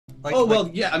Oh, well,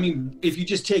 yeah. I mean, if you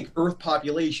just take Earth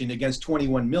population against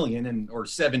 21 million or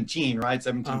 17, right?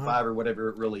 17.5 or whatever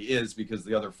it really is, because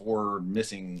the other four are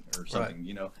missing or something,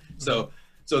 you know? So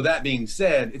that being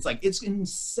said, it's like, it's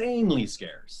insanely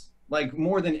scarce, like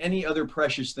more than any other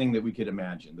precious thing that we could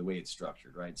imagine, the way it's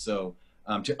structured, right? So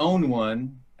to own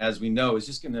one, as we know, is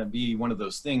just going to be one of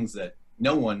those things that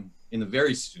no one in the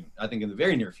very soon, I think in the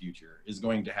very near future, is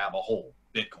going to have a whole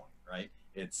Bitcoin, right?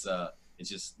 It's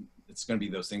going to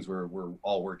be those things where we're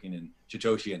all working in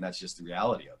Satoshi, and that's just the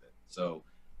reality of it. So,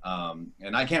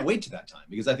 and I can't wait to that time,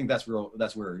 because I think that's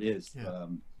where it is,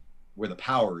 where the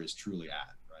power is truly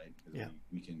at, right? Yeah.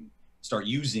 We can start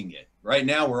using it. Right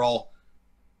now, we're all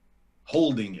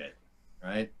holding it,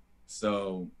 right?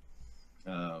 So,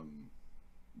 the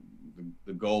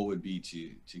goal would be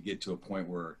to get to a point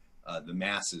where the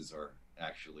masses are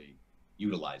actually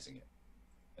utilizing it,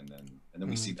 and then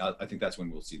we see. I think that's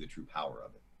when we'll see the true power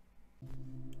of it.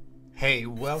 Hey,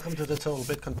 welcome to the Total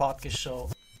Bitcoin Podcast Show.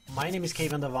 My name is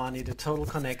Kevin Davani, the Total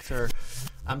Connector.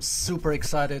 I'm super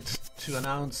excited to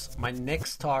announce my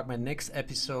next talk, my next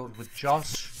episode with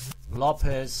Josh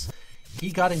Lopez. He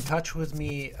got in touch with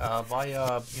me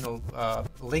via,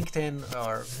 LinkedIn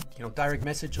or, direct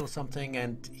message or something,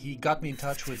 and he got me in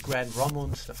touch with Grant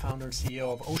Romund, the founder and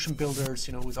CEO of Oceanbuilders,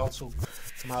 who's also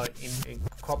somehow in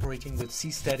cooperating with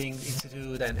Seasteading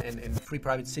Institute and Free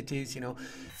Private Cities,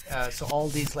 so all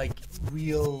these like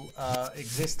real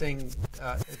existing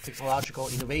technological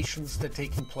innovations that are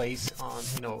taking place on,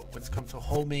 when it comes to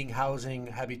homing, housing,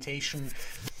 habitation.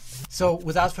 So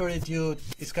without further ado,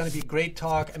 it's going to be a great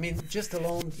talk. I mean, just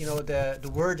alone,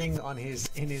 the wording on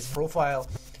in his profile,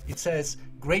 it says,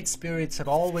 "Great spirits have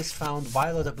always found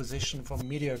violent opposition from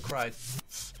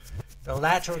mediocrites. The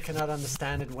latter cannot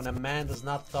understand it when a man does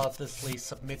not thoughtlessly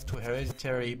submit to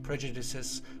hereditary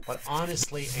prejudices, but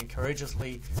honestly and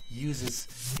courageously uses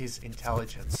his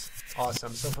intelligence."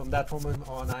 Awesome. So from that moment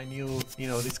on, I knew,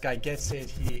 this guy gets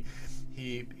it. He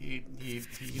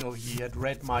had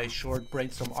read my short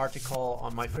brainstorm article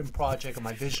on my film project, on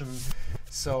my vision.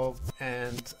 So,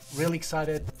 and really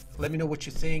excited. Let me know what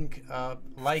you think.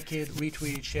 Like it,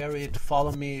 retweet, share it,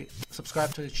 follow me,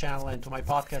 subscribe to the channel and to my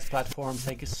podcast platform.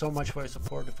 Thank you so much for your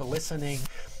support and for listening.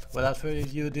 Without further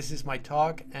ado, this is my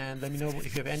talk, and let me know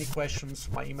if you have any questions.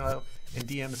 My email and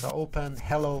DMs are open.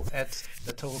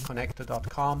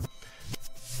 hello@thetotalconnector.com,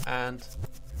 and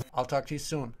I'll talk to you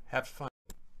soon. Have fun.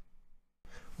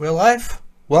 We're live.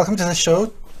 Welcome to the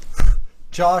show,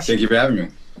 Josh. Thank you for having me.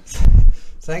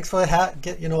 Thanks for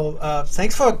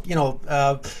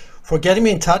for getting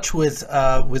me in touch with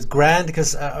Grant,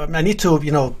 because I need to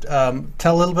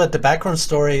tell a little bit the background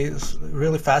story. It's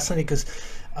really fascinating because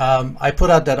I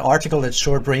put out that article, that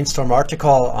short brainstorm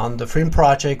article on the Freedom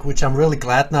Project, which I'm really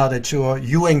glad now that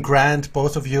you and Grant,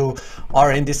 both of you,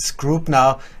 are in this group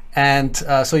now. And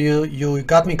so you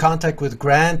got me in contact with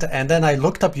Grant, and then I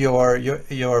looked up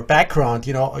your background,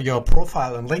 your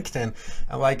profile on LinkedIn.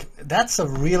 I'm like, that's a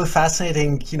really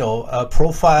fascinating,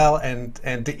 profile, and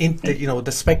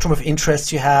the spectrum of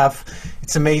interests you have.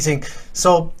 It's amazing.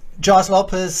 So Josh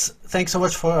Lopez, thanks so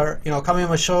much for coming on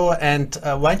my show. And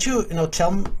why don't you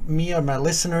tell me or my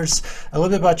listeners a little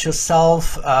bit about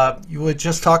yourself? You were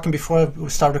just talking before we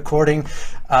started recording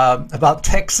about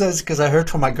Texas, because I heard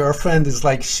from my girlfriend is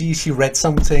like she read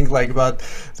something like about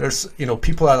there's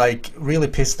people are like really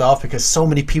pissed off because so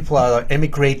many people are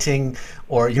emigrating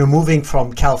or moving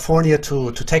from California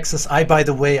to Texas. By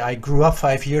the way, I grew up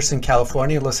 5 years in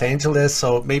California, Los Angeles,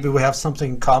 so maybe we have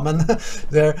something in common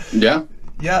there. Yeah.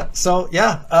 Yeah. So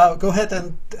go ahead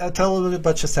and tell a little bit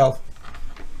about yourself.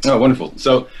 Oh, wonderful.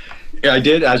 So I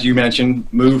did, as you mentioned,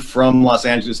 move from Los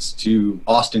Angeles to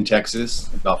Austin, Texas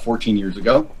about 14 years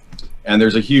ago. And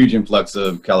there's a huge influx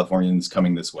of Californians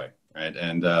coming this way, right?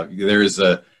 And there is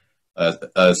a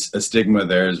stigma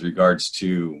there as regards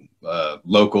to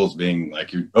locals being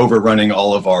like, you're overrunning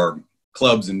all of our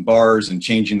clubs and bars and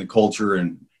changing the culture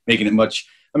and making it much.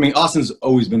 I mean, Austin's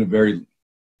always been a very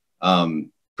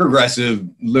progressive,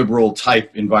 liberal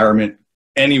type environment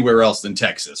anywhere else than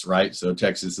Texas, right? So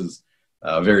Texas is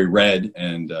very red,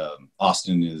 and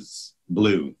Austin is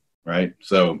blue, right?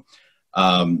 So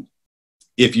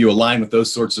if you align with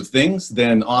those sorts of things,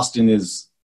 then Austin is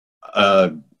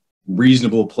a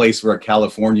reasonable place for a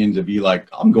Californian to be like,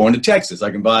 I'm going to Texas. I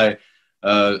can buy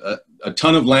a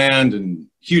ton of land and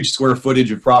huge square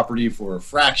footage of property for a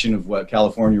fraction of what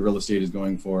California real estate is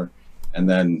going for, and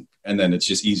then it's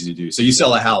just easy to do. So you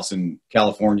sell a house in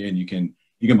California, and you can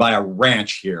buy a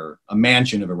ranch here, a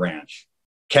mansion of a ranch,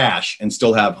 cash, and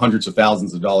still have hundreds of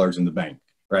thousands of dollars in the bank,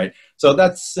 right? So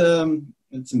that's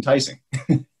it's enticing.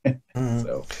 Mm-hmm.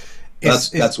 So,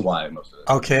 That's why most of it.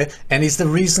 Okay, and is the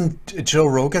reason Joe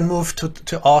Rogan moved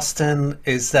to Austin,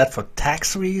 is that for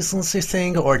tax reasons, you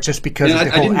think, or just because of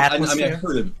the whole atmosphere?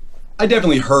 I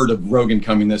definitely heard of Rogan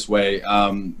coming this way.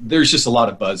 There's just a lot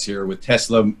of buzz here with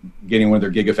Tesla getting one of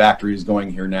their gigafactories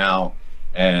going here now,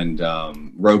 and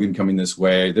Rogan coming this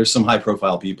way. There's some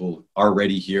high-profile people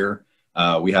already here.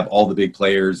 We have all the big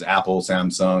players: Apple,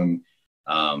 Samsung,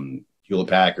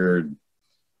 Hewlett-Packard.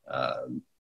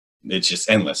 It's just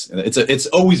endless. It's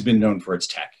always been known for its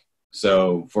tech.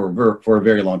 So for a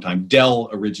very long time,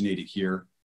 Dell originated here.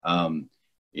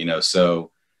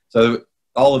 So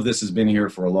all of this has been here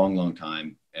for a long, long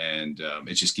time, and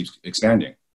it just keeps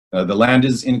expanding. The land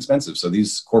is inexpensive, so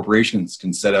these corporations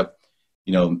can set up,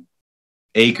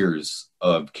 acres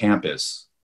of campus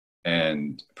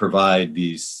and provide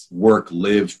these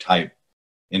work-live type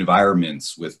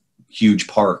environments with huge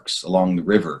parks along the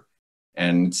river.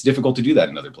 And it's difficult to do that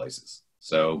in other places.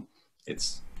 So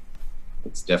it's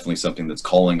definitely something that's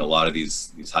calling a lot of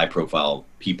these high-profile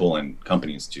people and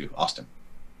companies to Austin.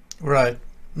 Right.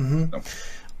 Mm-hmm. So,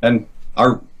 and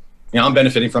I'm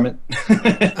benefiting from it.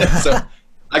 So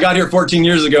I got here 14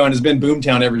 years ago, and it's been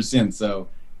boomtown ever since. So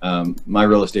my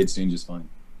real estate's doing just fine.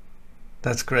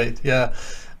 That's great. Yeah.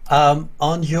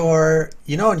 On your,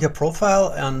 on your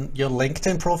profile, on your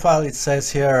LinkedIn profile, it says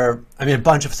here, a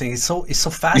bunch of things. It's so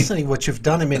fascinating what you've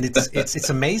done. It's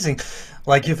amazing.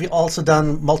 Like, you've also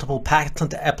done multiple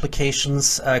patent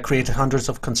applications, created hundreds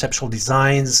of conceptual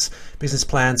designs, business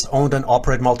plans, owned and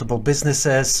operate multiple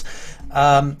businesses.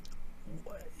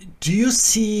 Do you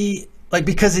see,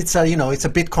 because it's a, it's a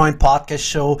Bitcoin podcast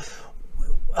show,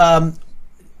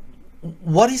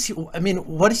 what is your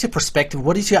perspective?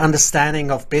 What is your understanding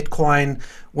of Bitcoin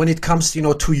when it comes,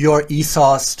 to your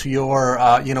ethos, to your,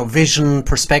 vision,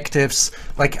 perspectives?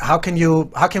 Like, how can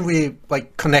we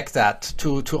connect that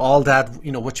to all that,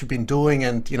 what you've been doing,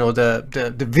 and,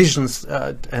 the visions,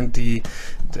 and the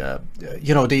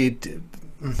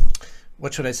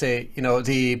what should I say?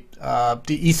 The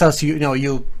ethos,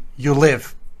 you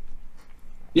live.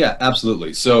 Yeah,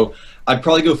 absolutely. So I'd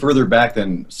probably go further back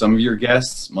than some of your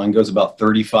guests. Mine goes about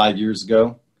 35 years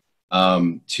ago,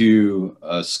 to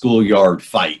a schoolyard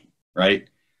fight, right?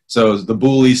 So the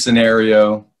bully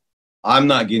scenario, I'm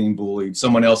not getting bullied,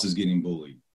 someone else is getting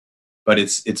bullied. But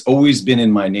it's always been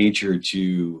in my nature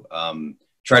to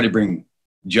try to bring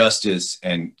justice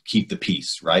and keep the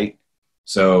peace, right?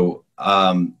 So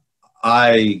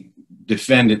I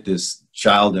defended this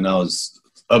child, and I was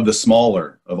of the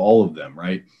smaller of all of them,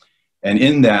 right? And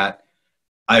in that,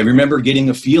 I remember getting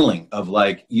a feeling of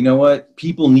like, you know what,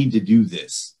 people need to do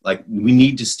this. Like, we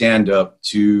need to stand up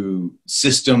to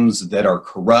systems that are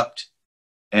corrupt.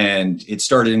 And it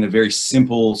started in a very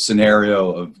simple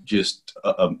scenario of just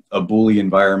a bully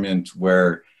environment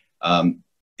where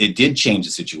it did change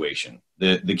the situation.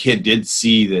 The kid did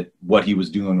see that what he was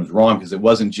doing was wrong, because it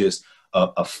wasn't just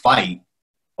a fight.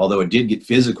 Although it did get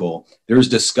physical, there's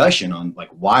discussion on like,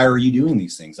 why are you doing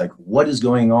these things? Like, what is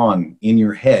going on in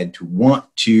your head to want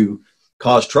to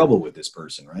cause trouble with this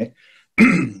person, right?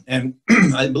 And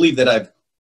I believe that I've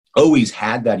always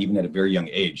had that, even at a very young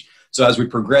age. So as we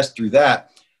progressed through that,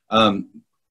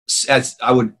 as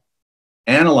I would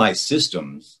analyze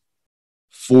systems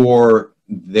for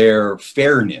their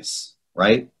fairness,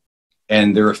 right?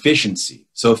 And their efficiency.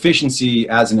 So efficiency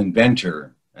as an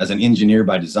inventor, as an engineer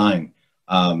by design,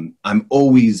 I'm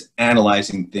always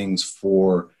analyzing things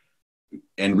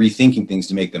and rethinking things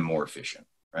to make them more efficient,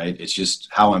 right? It's just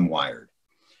how I'm wired.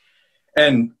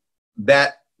 And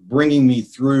that bringing me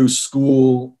through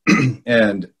school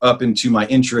and up into my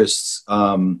interests,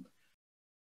 I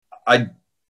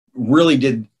really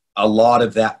did a lot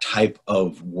of that type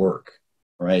of work,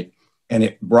 right? And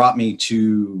it brought me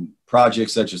to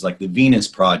projects such as like the Venus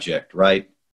Project, right?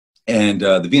 And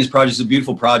the Venus Project is a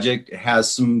beautiful project. It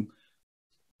has some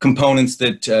components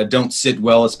that don't sit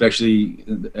well, especially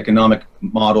economic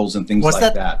models and things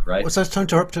that, right? Was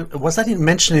that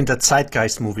mentioned in that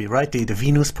Zeitgeist movie, right? The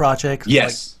Venus Project?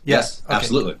 Yes, yes, okay.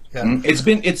 Absolutely. Yeah.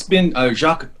 It's been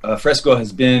Jacques Fresco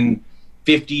has been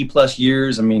 50 plus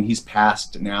years. I mean, he's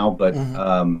passed now, but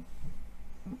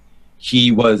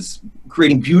he was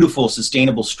creating beautiful,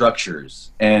 sustainable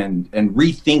structures and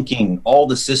rethinking all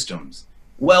the systems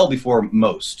well before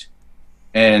most,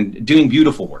 and doing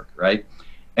beautiful work, right?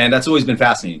 And that's always been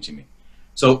fascinating to me.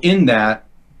 So in that,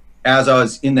 as I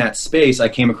was in that space, I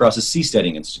came across the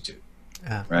Seasteading Institute,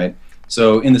 right?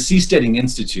 So in the Seasteading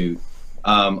Institute,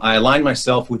 I aligned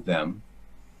myself with them,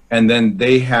 and then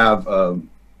they have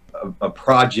a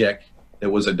project that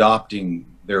was adopting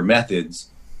their methods.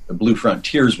 The Blue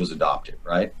Frontiers was adopted,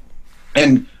 right?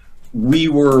 And we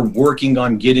were working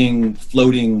on getting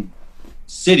floating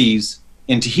cities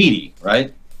in Tahiti,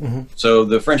 right? So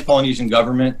the French Polynesian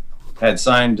government had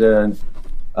signed an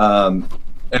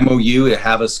MOU to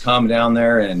have us come down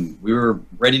there, and we were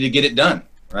ready to get it done,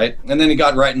 right? And then it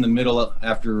got right in the middle,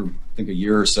 after I think a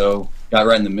year or so, got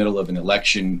right in the middle of an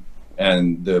election,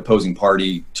 and the opposing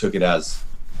party took it as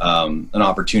an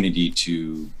opportunity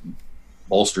to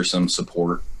bolster some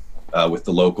support with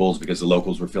the locals, because the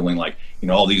locals were feeling like, you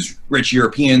know, all these rich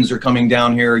Europeans are coming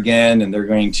down here again, and they're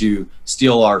going to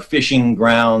steal our fishing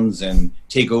grounds and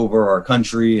take over our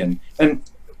country. And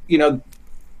you know,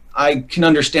 I can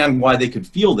understand why they could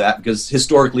feel that, because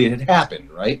historically it had happened,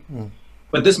 right?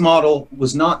 But this model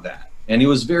was not that, and it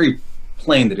was very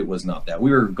plain that it was not that.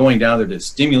 We were going down there to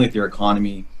stimulate their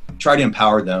economy, try to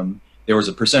empower them. There was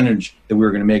a percentage that we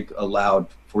were going to make allowed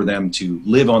for them to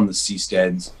live on the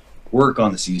seasteads, work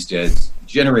on the seasteads,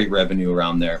 generate revenue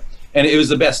around there. And it was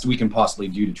the best we can possibly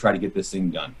do to try to get this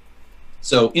thing done.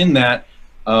 So in that,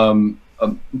 a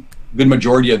good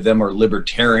majority of them are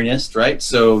libertarianist, right?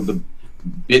 So the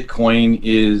Bitcoin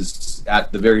is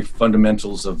at the very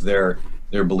fundamentals of their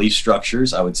belief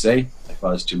structures, I would say, if I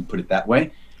was to put it that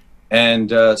way. And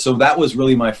so that was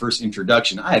really my first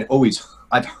introduction.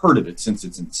 I've heard of it since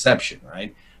its inception,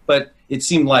 right? But it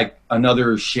seemed like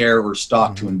another share or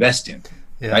stock to invest in.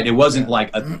 Right? It wasn't like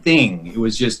a thing. It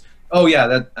was just, oh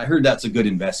yeah, I heard that's a good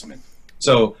investment.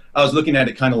 So I was looking at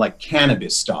it kind of like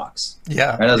cannabis stocks.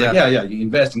 Yeah. Right? I was like, yeah, you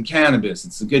invest in cannabis.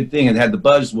 It's a good thing. It had the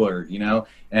buzzword, you know,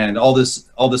 and all the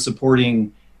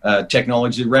supporting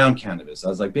technology around cannabis. I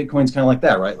was like, Bitcoin's kind of like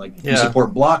that, right? Like you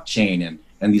support blockchain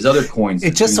and these other coins.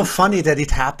 It's just so funny that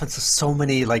it happens to so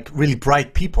many like really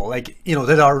bright people, like, you know,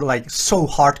 that are like so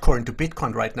hardcore into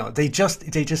Bitcoin right now. They just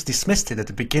dismissed it at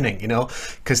the beginning, you know,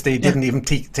 because they didn't even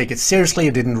take it seriously.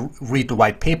 Didn't read the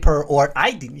white paper, or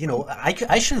I didn't, you know,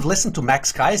 I should have listened to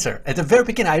Max Kaiser at the very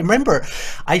beginning. I remember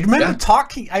him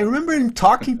talking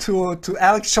to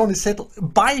Alex Schoen. He said,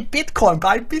 buy Bitcoin.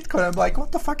 I'm like,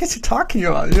 what the fuck is he talking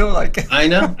about? You know, like I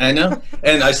know.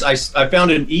 And I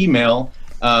found an email,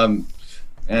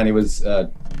 and it was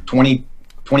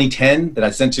 2010 that I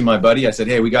sent to my buddy. I said,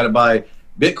 hey, we got to buy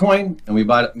Bitcoin, and we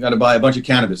got to buy a bunch of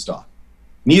cannabis stock.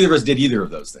 Neither of us did either of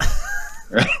those things.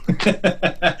 Right?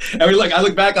 And I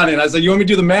look back on it, and I said, you want me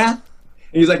to do the math?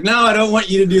 And he's like, no, I don't want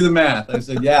you to do the math. I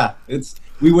said, yeah,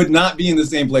 we would not be in the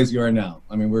same place we are now.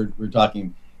 I mean, we're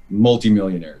talking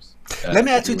multimillionaires. Let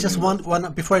me ask you just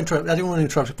one before I interrupt. I don't want to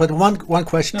interrupt, but one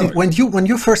question. No, when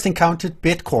you first encountered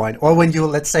Bitcoin, or when you,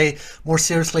 let's say, more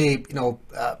seriously, you know,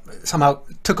 somehow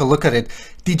took a look at it,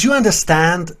 did you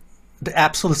understand the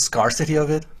absolute scarcity of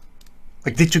it?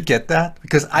 Like, did you get that?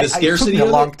 Because it took me a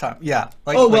long time. Yeah.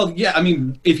 Yeah. I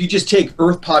mean, if you just take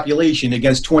Earth population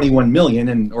against 21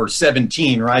 million or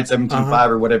 17, right? 17.5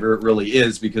 or whatever it really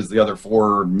is, because the other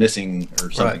 4 are missing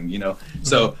or something, you know.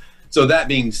 So that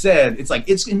being said, it's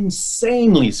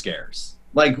insanely scarce,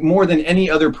 like more than any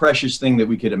other precious thing that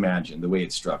we could imagine, the way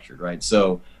it's structured, right?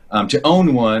 So to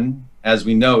own one, as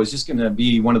we know, is just going to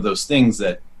be one of those things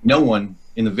that no one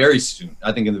in the very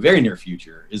near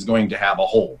future is going to have a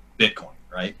whole Bitcoin,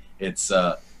 right? It's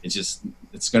going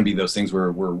to be those things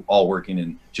where we're all working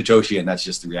in Satoshi, and that's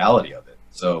just the reality of it.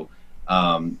 So,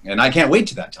 and I can't wait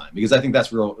to that time, because I think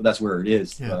that's where it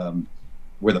is,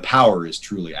 where the power is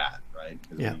truly at. Right?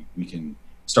 We can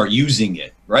start using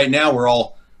it. Right now, we're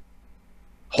all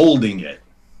holding it,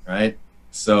 right?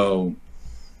 So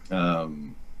the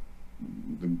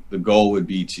goal would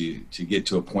be to get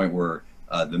to a point where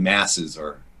the masses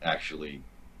are actually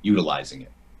utilizing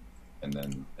it, and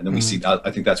then we see.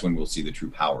 I think that's when we'll see the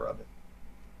true power of it.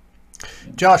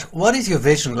 Josh, what is your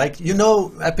vision? Like, you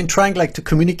know, I've been trying to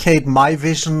communicate my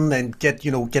vision and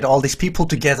get all these people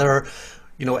together.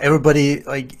 You know, everybody,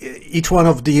 like each one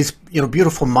of these, you know,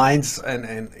 beautiful minds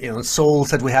and you know, souls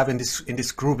that we have in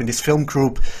this group, in this film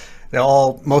group, they're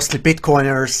all mostly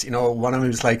Bitcoiners. You know, one of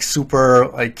them is like super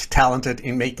talented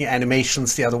in making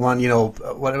animations. The other one, you know,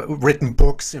 written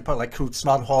books, you know, like Knut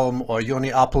Snodholm or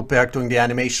Joni Appelberg doing the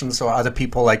animations, or other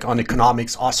people like on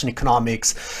economics, Austrian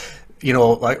economics. You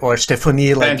know, or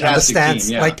Stephanie, understands,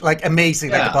 team, like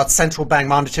amazing, about central bank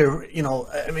monetary, you know,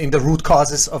 I mean, the root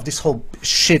causes of this whole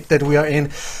shit that we are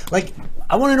in. Like,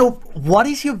 I want to know, what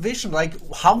is your vision? Like,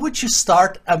 how would you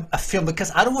start a film?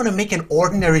 Because I don't want to make an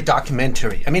ordinary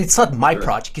documentary. I mean, it's not my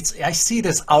project. I see it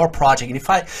as our project. And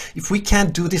if we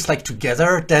can't do this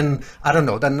together, then I don't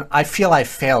know. Then I feel I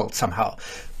failed somehow.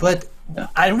 But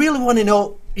I really want to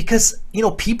know, because, you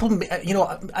know, people, you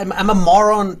know, I'm a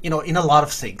moron, you know, in a lot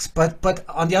of things, but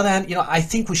on the other hand, you know, I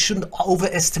think we shouldn't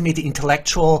overestimate the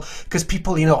intellectual, because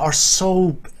people, you know, are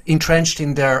so entrenched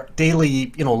in their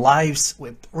daily, lives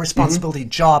with responsibility,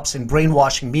 jobs, and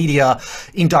brainwashing, media,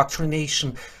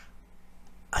 indoctrination.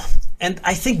 And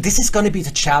I think this is going to be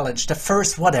the challenge. The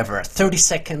first, 30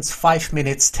 seconds, 5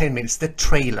 minutes, 10 minutes, the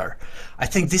trailer. I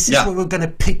think this is where we're going to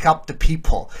pick up the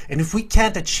people. And if we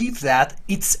can't achieve that,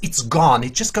 it's gone.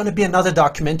 It's just going to be another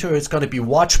documentary. It's going to be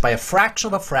watched by a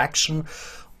fraction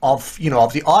of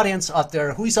the audience out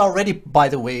there who is already, by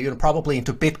the way, probably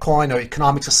into Bitcoin or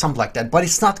economics or something like that. But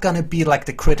it's not going to be like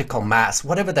the critical mass,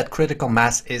 whatever that critical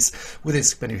mass is, whether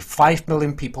it's going to be 5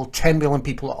 million people, 10 million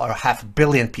people, or 500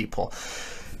 million people.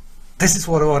 This is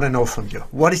what I want to know from you.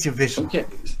 What is your vision? Okay,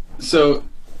 so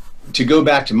to go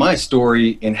back to my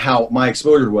story and how my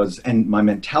exposure was and my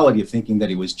mentality of thinking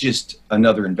that it was just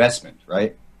another investment,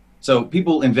 right? So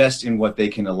people invest in what they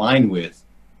can align with.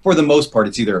 For the most part,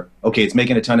 it's either, okay, it's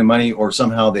making a ton of money, or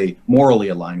somehow they morally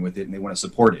align with it and they want to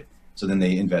support it. So then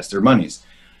they invest their monies.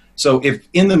 So if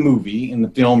in the movie, in the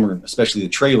film, or especially the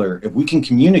trailer, if we can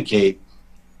communicate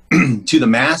to the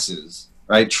masses,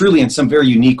 right, truly in some very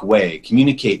unique way,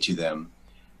 communicate to them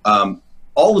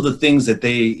all of the things that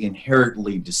they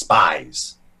inherently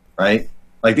despise, right?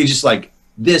 Like they just like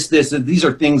these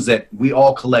are things that we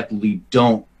all collectively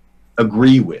don't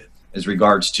agree with as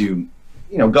regards to,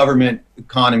 government,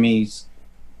 economies,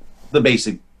 the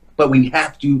basic, but we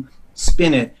have to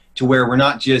spin it to where we're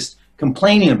not just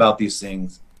complaining about these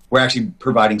things, we're actually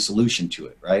providing solution to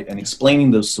it, right? And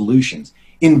explaining those solutions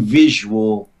in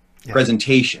visual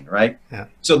presentation, right? Yeah.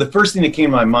 So the first thing that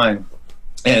came to my mind,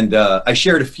 and I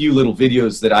shared a few little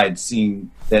videos that I had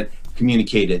seen that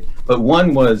communicated, but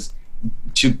one was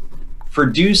to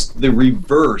produce the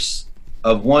reverse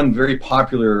of one very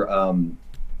popular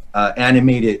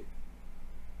animated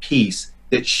piece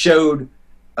that showed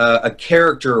a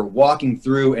character walking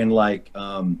through, and like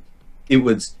it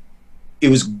was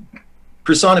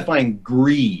personifying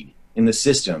greed in the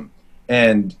system,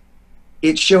 and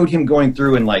it showed him going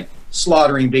through and like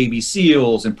slaughtering baby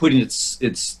seals and putting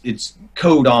its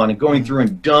coat on and going through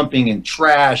and dumping and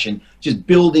trash and just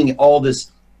building all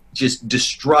this just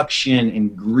destruction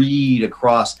and greed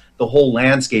across the whole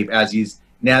landscape as he's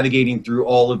navigating through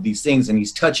all of these things, and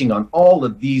he's touching on all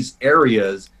of these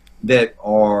areas that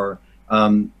are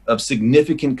of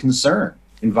significant concern: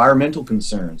 environmental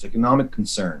concerns, economic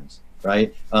concerns,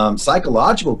 right?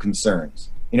 Psychological concerns.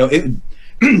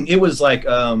 It was like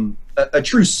a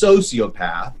true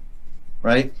sociopath,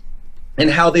 right? And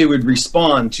how they would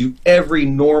respond to every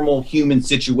normal human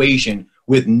situation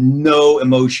with no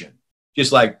emotion.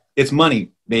 Just like, it's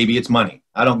money, baby, it's money.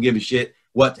 I don't give a shit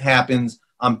what happens.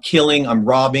 I'm killing, I'm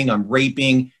robbing, I'm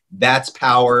raping. That's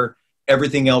power.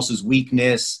 Everything else is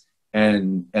weakness,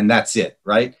 and that's it,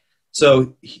 right?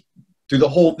 So through the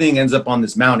whole thing ends up on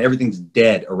this mountain. Everything's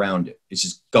dead around it. It's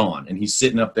just gone, and he's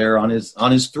sitting up there on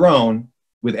his throne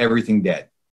with everything dead,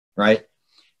 right?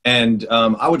 And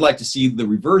I would like to see the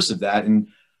reverse of that. And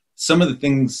some of the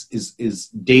things is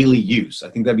daily use. I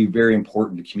think that'd be very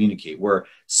important to communicate, where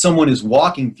someone is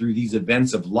walking through these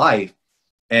events of life.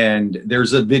 And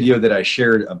there's a video that I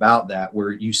shared about that,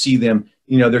 where you see them,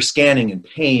 they're scanning and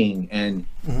paying and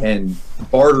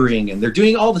bartering, and they're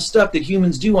doing all the stuff that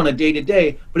humans do on a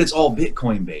day-to-day, but it's all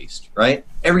Bitcoin based, right?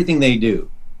 Everything they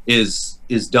do is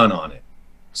done on it.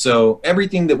 So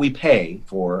everything that we pay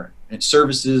for, and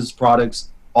services, products,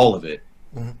 all of it,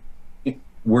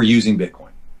 we're using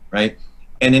Bitcoin, right?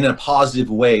 And in a positive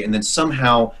way, and then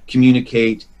somehow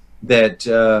communicate that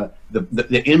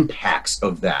the impacts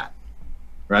of that,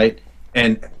 right?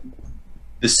 And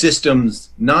the systems,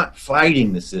 not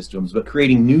fighting the systems, but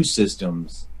creating new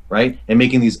systems, right? And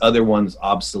making these other ones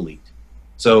obsolete.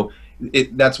 So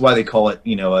that's why they call it,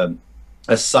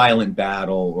 a silent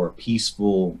battle or a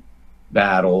peaceful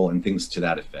battle and things to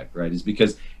that effect, right? Is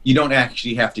because you don't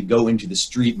actually have to go into the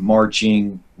street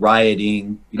marching,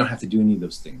 rioting. You don't have to do any of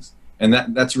those things. And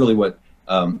that's really what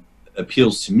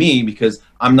appeals to me, because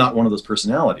I'm not one of those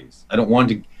personalities. I don't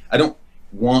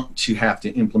want to have to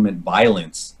implement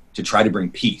violence to try to bring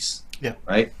peace. Yeah.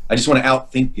 Right. I just want to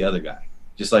outthink the other guy.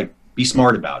 Just like, be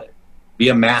smart about it. Be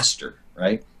a master,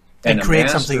 right? And create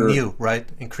something new, right?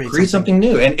 And create something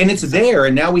new. And it's there,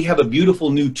 and now we have a beautiful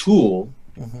new tool,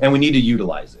 and we need to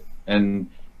utilize it. And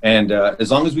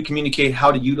as long as we communicate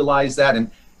how to utilize that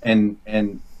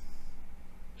and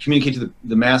communicate to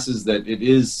the masses that it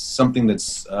is something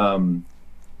that's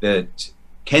that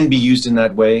can be used in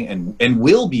that way and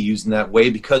will be used in that way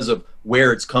because of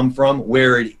where it's come from,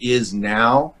 where it is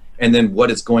now, and then what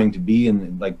it's going to be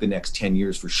in like the next 10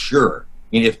 years for sure.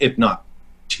 I mean, if not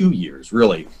 2 years,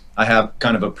 really. I have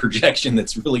kind of a projection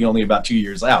that's really only about 2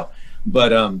 years out,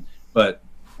 but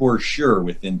for sure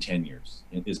within 10 years.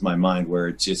 is my mind, where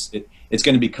it's just it's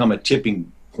going to become a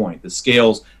tipping point. The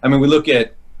scales. I mean, we look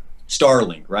at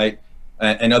Starlink, right,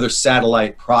 and other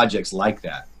satellite projects like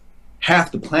that.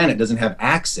 Half the planet doesn't have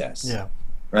access. Yeah.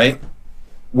 Right.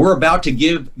 We're about to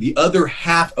give the other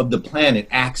half of the planet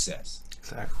access.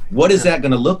 Exactly. What is that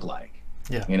going to look like?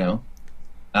 Yeah. You know,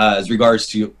 as regards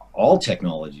to all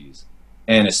technologies,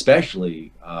 and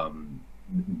especially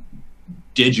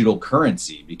digital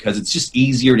currency, because it's just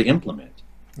easier to implement.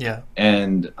 Yeah.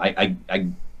 And I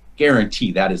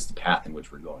guarantee that is the path in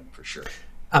which we're going, for sure.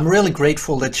 I'm really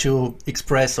grateful that you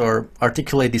express or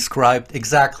articulate, described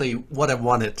exactly what I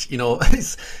wanted, you know,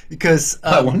 because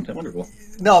wonderful.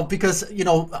 No, because, you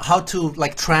know, how to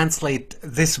like translate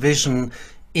this vision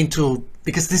into,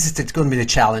 because this is going to be the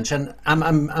challenge. And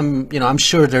I'm you know, I'm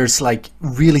sure there's like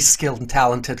really skilled and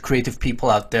talented creative people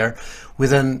out there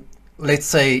with an, let's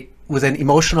say, with an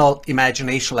emotional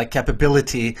imagination, like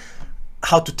capability,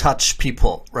 how to touch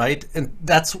people, right? And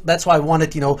that's why I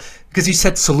wanted, you know, because you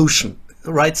said solution,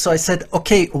 right? So I said,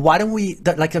 okay, why don't we,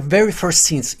 like the very first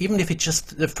scenes, even if it's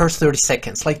just the first 30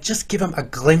 seconds, like just give them a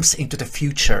glimpse into the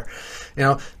future, you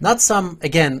know, not some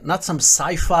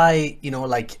sci-fi, you know,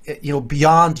 like, you know,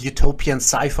 beyond utopian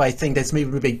sci-fi thing that's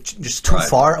maybe just too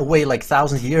far away, like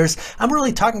 1,000 years. I'm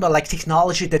really talking about like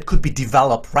technology that could be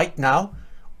developed right now,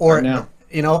 or,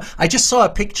 you know, I just saw a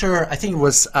picture, I think it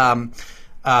was,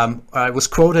 I was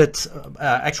quoted,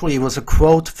 actually it was a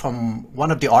quote from one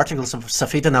of the articles of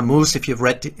Safed Namus, if you've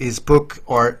read his book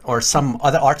or some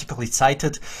other article he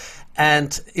cited.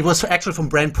 And it was actually from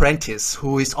Brent Prentice,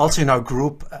 who is also in our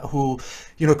group, who,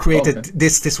 you know, created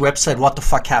this website, What the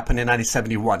Fuck Happened in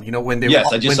 1971, you know, when they,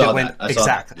 I just saw went, that.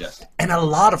 exactly. That. Yes. And a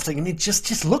lot of things, I mean,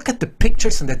 just look at the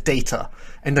pictures and the data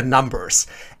and the numbers.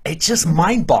 It's just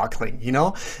mind-boggling, you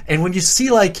know? And when you see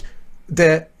like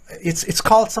it's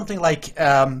called something like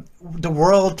the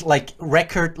world like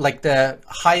record, like the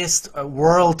highest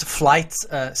world flight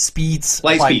speeds,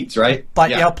 right?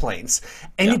 By airplanes,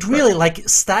 and it really like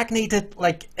stagnated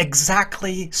like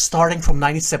exactly starting from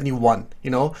 1971, you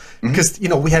know, because you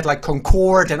know we had like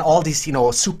Concorde and all these, you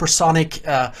know, supersonic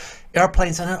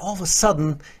airplanes, and then all of a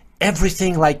sudden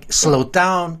everything like slowed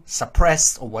down,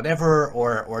 suppressed, or whatever,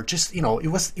 or just, you know,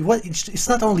 it's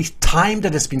not only time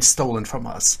that has been stolen from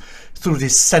us through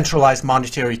this centralized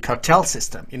monetary cartel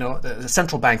system, you know, the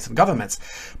central banks and governments,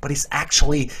 but it's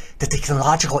actually the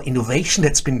technological innovation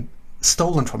that's been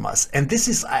stolen from us. And this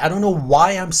is, I don't know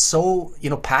why I'm so, you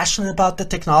know, passionate about the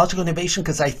technological innovation,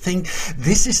 because I think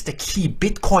this is the key.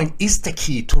 Bitcoin is the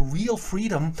key to real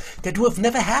freedom that we've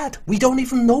never had. We don't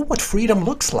even know what freedom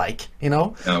looks like, you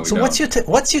know. No, so what's your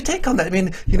take on that? I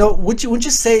mean, you know, would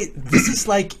you say this is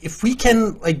like, if we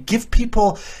can like give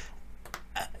people,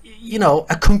 you know,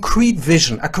 a concrete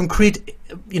vision, a concrete,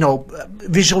 you know,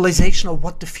 visualization of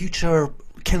what the future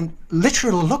can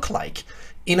literally look like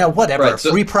in a whatever,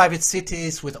 free private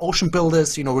cities with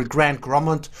Oceanbuilders, you know, with Grant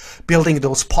Gromont building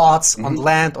those pods on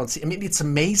land, on sea. I mean, it's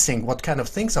amazing what kind of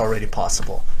things are already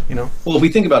possible, you know? Well, if we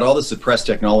think about all the suppressed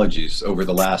technologies over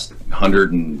the last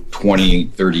 120,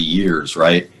 30 years,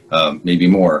 right, maybe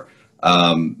more,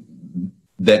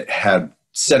 that have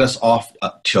set us off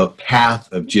to a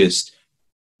path of just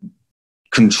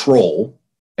control,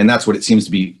 and that's what it seems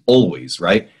to be always,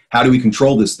 right? How do we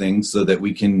control this thing so that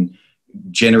we can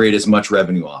generate as much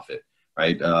revenue off it,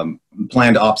 right?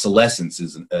 Planned obsolescence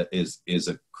is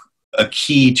a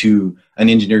key to an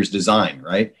engineer's design,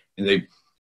 right? And they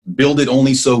build it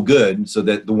only so good so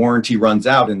that the warranty runs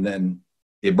out and then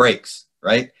it breaks,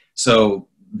 right? So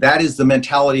that is the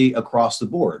mentality across the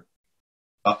board,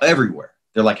 everywhere.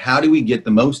 They're like, how do we get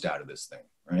the most out of this thing,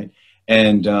 right?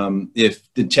 And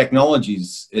if the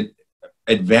technologies,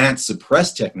 advanced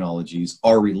suppressed technologies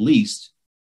are released,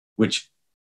 which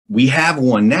we have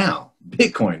one now,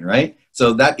 Bitcoin, right?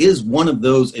 So that is one of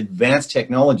those advanced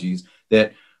technologies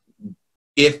that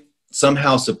if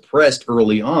somehow suppressed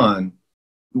early on,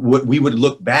 we would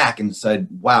look back and said,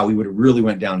 wow, we would have really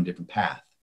went down a different path,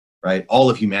 right? All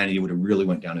of humanity would have really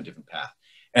went down a different path.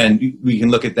 And we can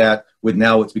look at that with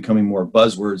now it's becoming more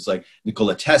buzzwords like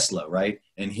Nikola Tesla, right?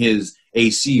 And his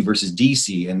AC versus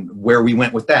DC and where we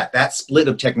went with that. That split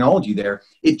of technology there,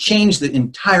 it changed the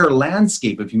entire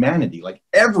landscape of humanity. Like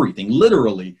everything,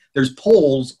 literally, there's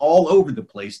poles all over the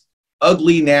place,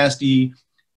 ugly, nasty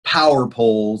power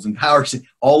poles and power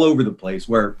all over the place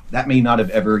where that may not have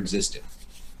ever existed,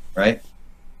 right?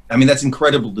 I mean, that's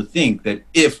incredible to think that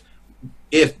if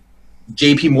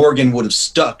JP Morgan would have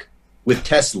stuck with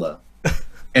Tesla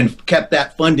and kept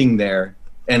that funding there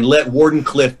and let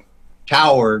Wardenclyffe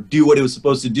Tower do what it was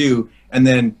supposed to do and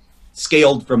then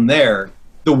scaled from there,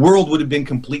 the world would have been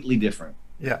completely different.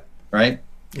 Yeah. Right?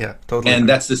 Yeah, totally. And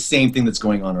that's the same thing that's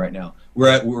going on right now. We're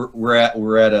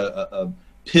at a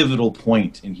pivotal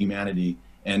point in humanity,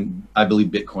 and I believe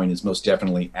Bitcoin is most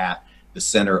definitely at the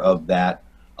center of that,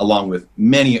 along with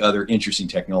many other interesting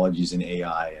technologies in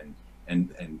AI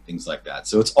and things like that.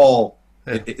 So it's all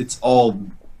it's all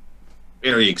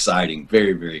very exciting,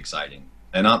 very, very exciting.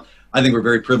 And I think we're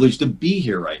very privileged to be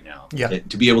here right now,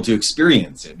 to be able to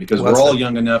experience it, because we're all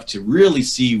young enough to really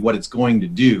see what it's going to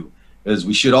do. Because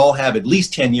we should all have at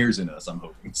least 10 years in us, I'm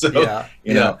hoping. So,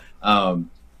 you know,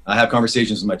 I have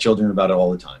conversations with my children about it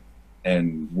all the time.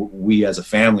 And we as a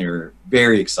family are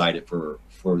very excited for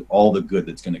all the good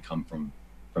that's going to come from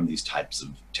these types of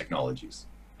technologies.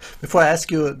 Before I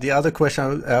ask you the other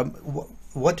question,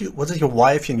 what does your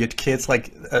wife and your kids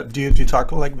like? Do you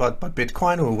talk like about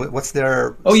Bitcoin, or what's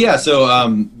their? Oh yeah,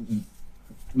 so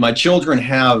my children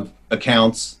have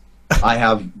accounts. I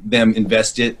have them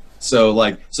invested, so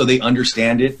they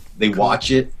understand it, they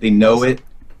watch it, they know it.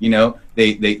 You know,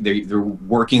 they're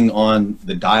working on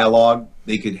the dialogue.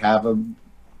 They could have a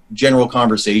general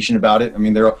conversation about it. I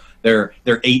mean, they're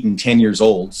 8 and 10 years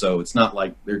old, so it's not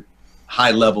like they're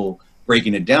high level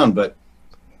breaking it down, but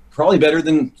probably better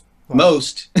than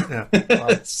most. Yeah.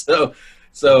 Wow.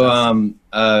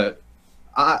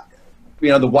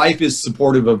 The wife is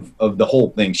supportive of the whole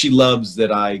thing. She loves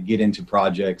that I get into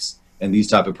projects, and these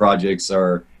type of projects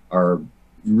are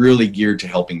really geared to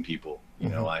helping people. You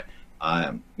know,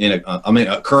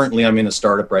 currently I'm in a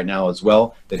startup right now as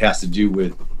well that has to do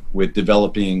with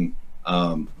developing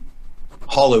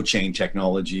holochain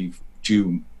technology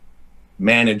to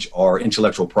manage our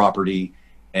intellectual property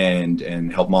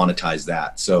and help monetize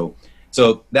that. So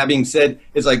that being said,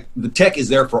 it's like the tech is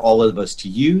there for all of us to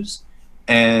use,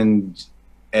 and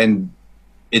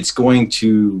it's going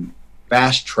to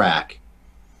fast track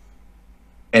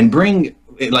and bring,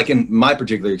 like in my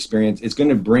particular experience, it's going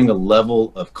to bring a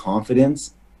level of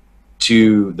confidence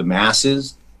to the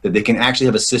masses that they can actually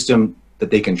have a system that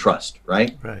they can trust,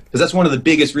 right? Right. Because that's one of the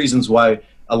biggest reasons why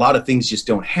a lot of things just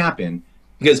don't happen,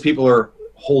 because people are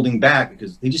holding back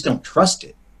because they just don't trust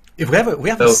it. If we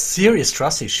have a serious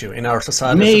trust issue in our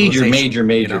society.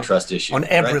 Major trust issue on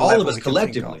every level, all of us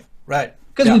collectively, right?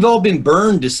 Because we've all been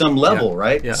burned to some level,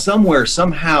 right? Yeah. Somewhere,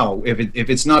 somehow. If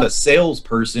it's not a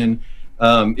salesperson,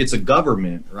 it's a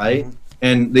government, right?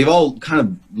 And they've all kind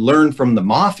of learned from the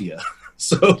mafia.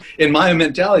 So in my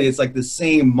mentality, it's like the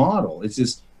same model. It's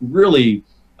this really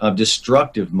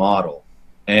destructive model,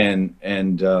 and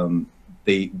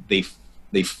they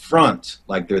front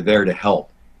like they're there to help,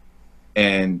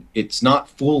 and it's not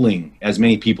fooling as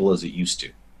many people as it used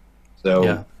to.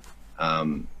 So I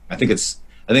think it's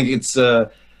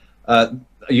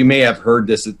you may have heard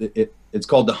this. It's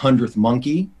called the 100th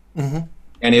monkey, and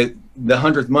the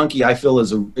 100th monkey, I feel,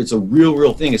 it's a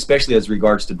real thing, especially as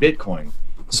regards to Bitcoin.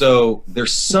 So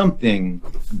there's something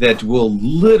that will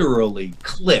literally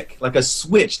click, like a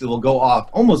switch that will go off,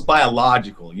 almost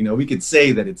biological. You know, we could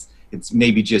say that it's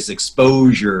maybe just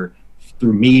exposure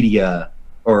through media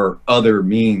or other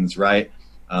means, right?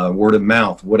 Word of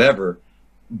mouth, whatever.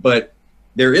 But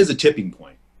there is a tipping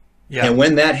point. Yeah. And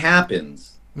when that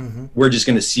happens, we're just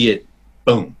going to see it,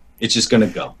 boom. It's just going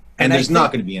to go. And there's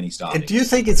not going to be any stopping. And do you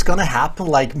think it's going to happen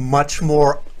like much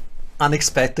more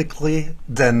unexpectedly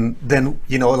than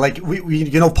you know, like we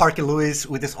you know, Parker Lewis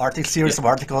with this article series of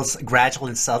articles, Gradually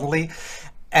and Suddenly,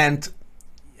 and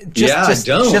I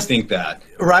don't think that,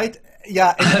 right?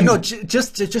 Yeah, and you know,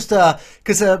 just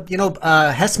because you know,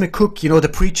 Hess McCook, you know, the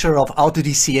preacher of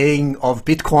AutoDCAing of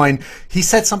Bitcoin, he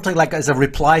said something like, as a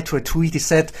reply to a tweet, he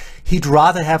said he'd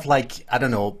rather have, like, I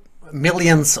don't know,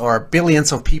 millions or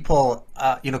billions of people,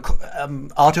 you know,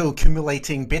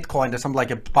 auto-accumulating Bitcoin or something,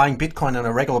 like buying Bitcoin on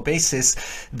a regular basis,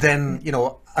 than, you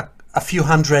know, a few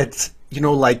hundred, you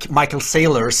know, like Michael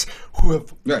Saylors who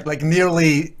have like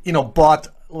nearly, you know, bought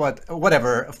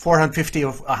whatever, 450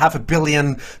 or $500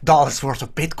 million worth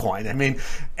of Bitcoin. I mean,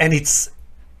 and it's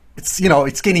you know,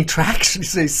 it's gaining traction.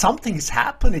 So something is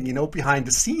happening, you know, behind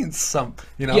the scenes.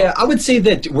 You know. Yeah, I would say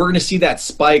that we're going to see that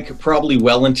spike probably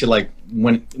well into, like,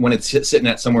 when it's sitting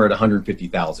at somewhere at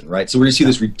 150,000, right? So we're going to see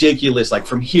this ridiculous, like,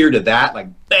 from here to that, like,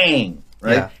 bang,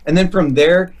 right? Yeah. And then from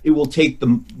there, it will take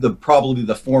the probably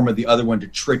the form of the other one to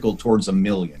trickle towards 1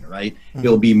 million, right?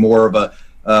 It'll be more of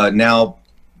a now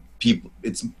people,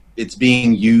 it's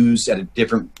being used at a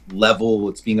different level.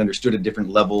 It's being understood at a different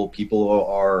level. People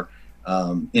are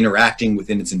interacting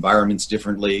within its environments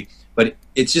differently, but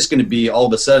it's just going to be, all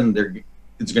of a sudden,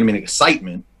 it's going to be an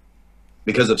excitement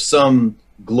because of some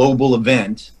global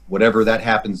event, whatever that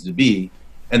happens to be,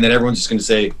 and then everyone's just going to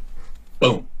say,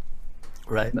 boom.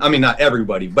 Right. I mean, not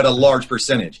everybody, but a large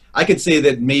percentage. I could say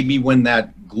that maybe when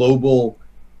that global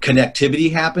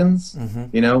connectivity happens,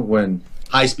 you know, when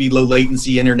high speed, low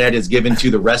latency internet is given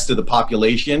to the rest of the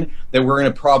population, that we're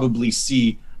going to probably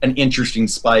see an interesting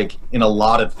spike in a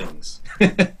lot of things,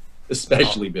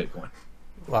 especially Bitcoin.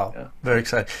 Wow, yeah. Very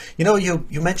exciting. You know,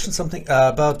 you mentioned something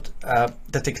about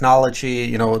the technology,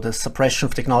 you know, the suppression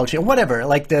of technology or whatever,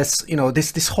 like this, you know,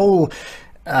 this whole,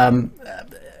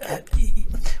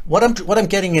 what I'm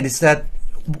getting at is that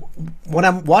when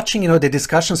I'm watching, you know, the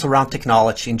discussions around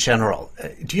technology in general,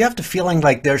 do you have the feeling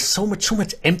like there's so much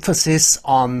emphasis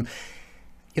on,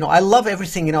 you know, I love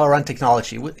everything, you know, around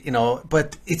technology, you know,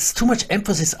 but it's too much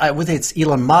emphasis, whether it's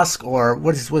Elon Musk or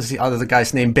what's the other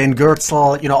guy's name, Ben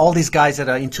Goertzel, you know, all these guys that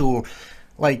are into,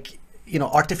 like, you know,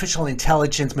 artificial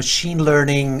intelligence, machine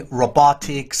learning,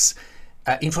 robotics,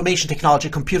 information technology,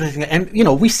 computer technology, and, you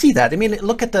know, we see that. I mean,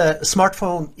 look at the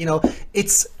smartphone, you know,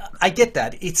 I get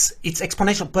that it's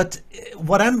exponential, but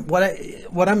what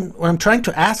I'm trying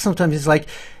to ask sometimes is like,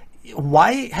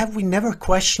 why have we never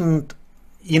questioned,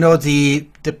 you know, the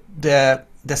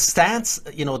stance,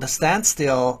 you know, the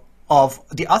standstill of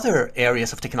the other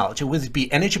areas of technology, whether it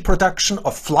be energy production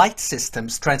or flight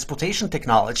systems, transportation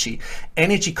technology,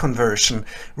 energy conversion,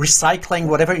 recycling,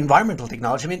 whatever, environmental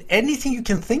technology. I mean, anything you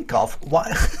can think of.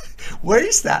 Why? Where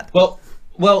is that?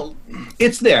 Well,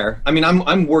 it's there. I mean,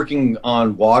 I'm working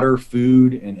on water,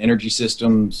 food, and energy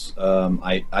systems.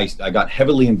 I got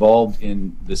heavily involved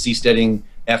in the Seasteading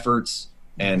efforts,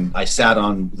 and I sat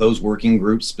on those working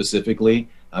groups specifically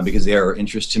because they are of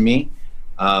interest to me.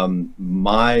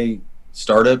 My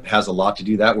startup has a lot to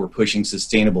do that. We're pushing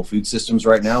sustainable food systems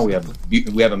right now. We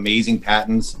have amazing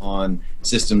patents on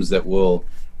systems that will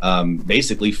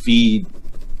basically feed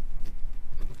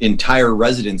entire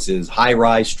residences,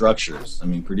 high-rise structures. I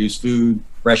mean, produce food,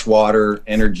 fresh water,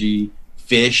 energy,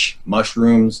 fish,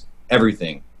 mushrooms,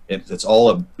 everything. It's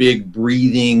all a big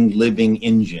breathing, living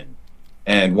engine.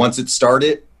 And once it's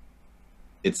started,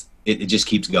 it just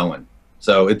keeps going.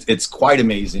 So it's quite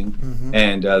amazing.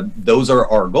 And those are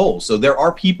our goals. So there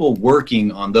are people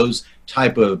working on those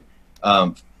type of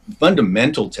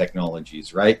fundamental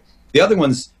technologies, right? The other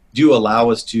ones do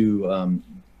allow us to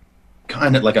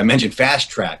kind of, like I mentioned, fast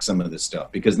track some of this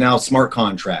stuff, because now smart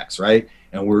contracts, right?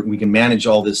 And we can manage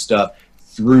all this stuff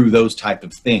through those type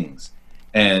of things,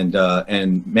 and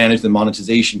manage the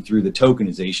monetization through the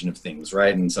tokenization of things,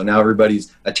 right? And so now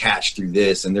everybody's attached through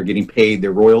this, and they're getting paid.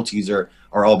 Their royalties are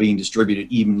all being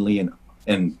distributed evenly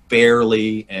and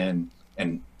fairly and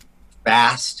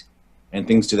fast, and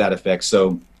things to that effect.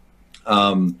 So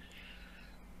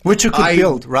which you could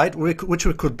build, right? Which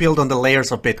we could build on the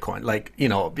layers of Bitcoin, like, you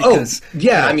know, because yeah,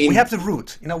 you know, I mean, we have the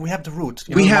root. You know, we have the root.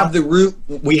 We have the root.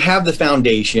 We have the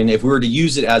foundation. If we were to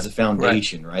use it as a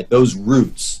foundation, right? Those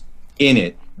roots in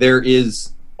it, there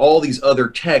is all these other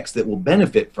techs that will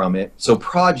benefit from it. So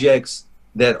projects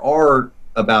that are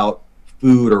about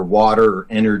food or water or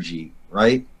energy,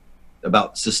 right?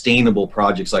 About sustainable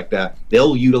projects like that,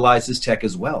 they'll utilize this tech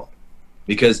as well.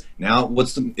 Because now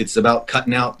it's about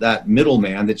cutting out that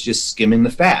middleman that's just skimming the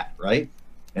fat, right?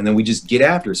 And then we just get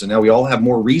after it. So now we all have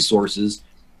more resources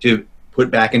to put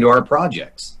back into our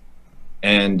projects.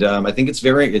 And I think it's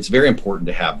very important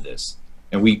to have this.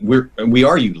 And we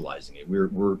are utilizing it.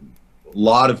 A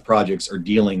lot of projects are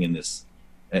dealing in this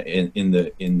in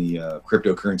the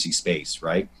cryptocurrency space,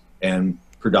 right? And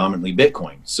predominantly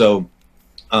Bitcoin. So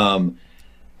I'm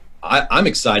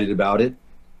excited about it.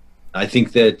 I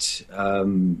think that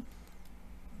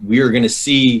we are going to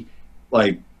see,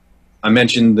 like I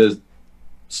mentioned, the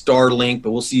Starlink,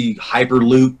 but we'll see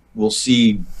Hyperloop, we'll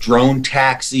see drone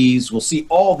taxis, we'll see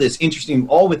all this interesting,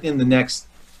 all within the next,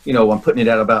 you know, I'm putting it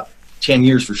at about 10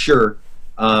 years for sure,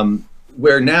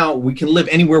 where now we can live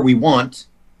anywhere we want,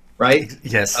 right?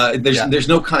 Yes. There's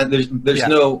no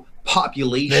no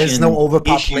population. There's no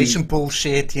overpopulation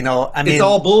bullshit, you know. I mean, it's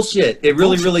all bullshit. It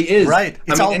really is. Right.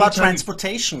 It's all about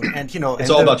transportation, and, you know,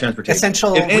 it's all about transportation.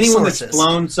 Essential if anyone resources. That's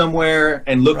flown somewhere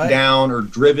and looked down or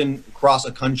driven across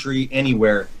a country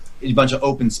anywhere, a bunch of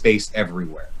open space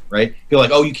everywhere, right? You're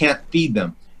like, oh, you can't feed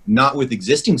them. Not with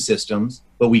existing systems,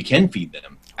 but we can feed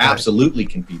them. Absolutely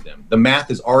can feed them. The math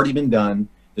has already been done.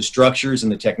 The structures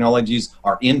and the technologies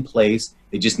are in place.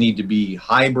 They just need to be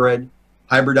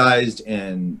hybridized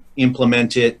and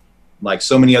implemented like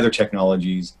so many other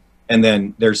technologies, and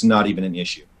then there's not even an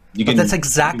issue. But that's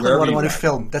exactly what I want to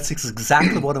film. That's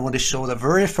exactly what I want to show, the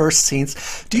very first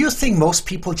scenes. Do you think most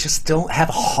people just don't have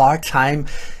a hard time,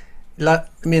 I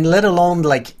mean, let alone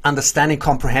like understanding,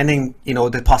 comprehending, you know,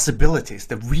 the possibilities,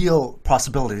 the real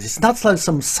possibilities? It's not like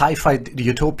some sci-fi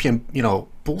utopian, you know,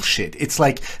 bullshit. It's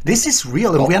like, this is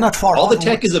real, and we're not far. All the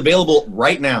tech is available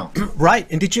right now. Right.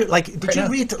 And did you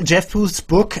read Jeff Booth's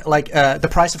book, like The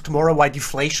Price of Tomorrow, Why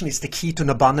Deflation is the Key to an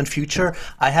Abundant Future?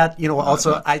 I had,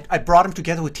 also I brought him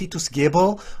together with Titus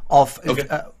Gebel of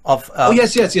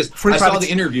yes. I saw the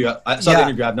interview. I've not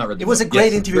read the book. It was a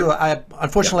great interview.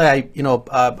 Unfortunately,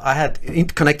 I had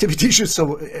connectivity issues,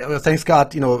 so thanks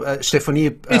God, Stephanie.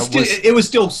 It was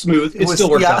still smooth. It still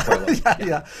worked out for us.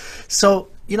 Yeah. So,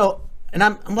 and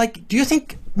I'm like, do you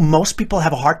think most people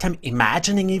have a hard time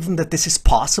imagining even that this is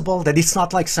possible? That it's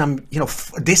not like some,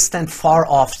 distant, far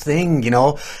off thing, It's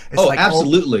like,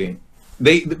 absolutely.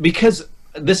 Because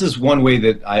this is one way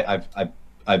that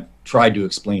I've tried to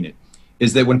explain it,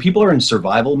 is that when people are in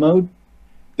survival mode,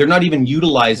 they're not even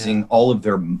utilizing all of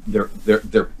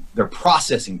their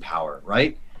processing power,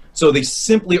 right? So they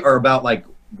simply are about like,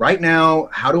 right now,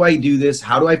 how do I do this?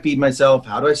 How do I feed myself?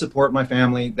 How do I support my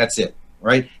family? That's it,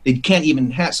 right? They can't even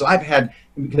have. So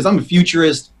because I'm a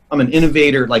futurist, I'm an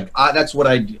innovator. Like that's what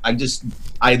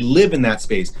I live in that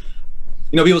space.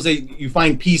 People say you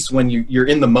find peace when you're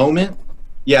in the moment.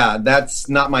 Yeah, that's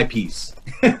not my peace.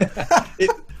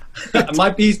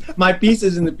 My peace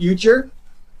is in the future,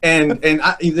 and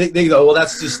they go, well,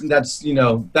 that's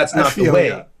not the way.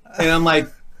 Yeah. And I'm like,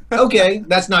 okay,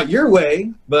 that's not your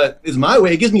way, but it's my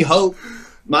way. It gives me hope,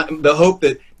 the hope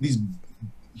that these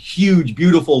huge,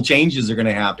 beautiful changes are going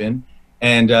to happen.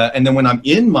 And then when I'm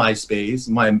in my space,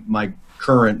 my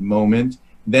current moment,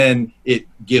 then it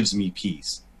gives me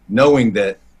peace, knowing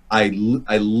that I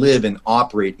live and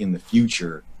operate in the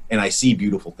future, and I see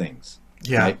beautiful things.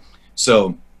 Yeah. Right?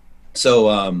 So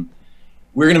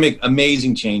we're going to make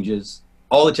amazing changes.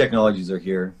 All the technologies are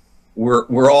here.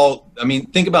 We're all,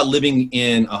 think about living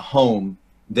in a home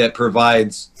that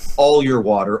provides all your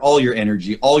water, all your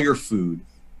energy, all your food,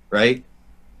 right?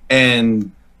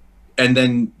 And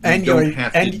then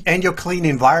your clean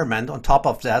environment on top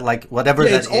of that, like whatever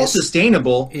that it's all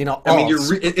sustainable.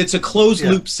 It's a closed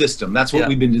loop system. That's what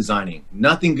we've been designing.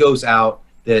 Nothing goes out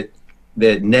that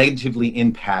negatively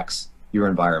impacts your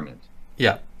environment.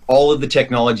 Yeah. All of the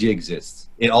technology exists.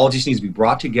 It all just needs to be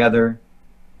brought together,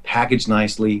 packaged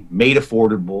nicely, made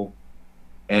affordable,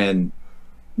 and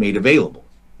made available.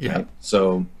 Yeah. Right?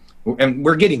 So, and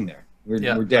we're getting there.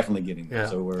 We're definitely getting there. Yeah.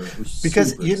 So we're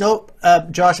because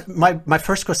Josh, my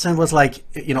first question was like,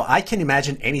 I can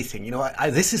imagine anything.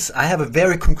 I have a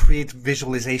very concrete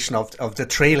visualization of the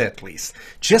trailer, at least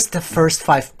just the first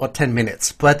 5 or 10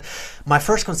 minutes. But my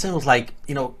first concern was like,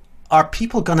 are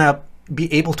people gonna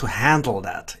be able to handle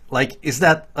that? Like, is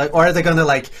that, or are they gonna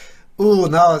like, oh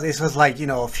no, this was like,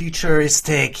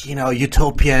 futuristic,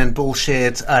 utopian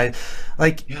bullshit. And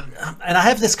I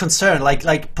have this concern,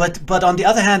 but on the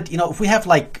other hand, if we have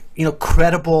like,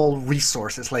 credible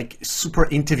resources, like super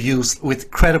interviews with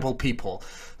credible people,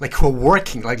 like who are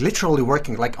working, like literally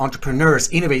working, like entrepreneurs,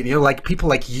 innovating, like people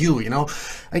like you,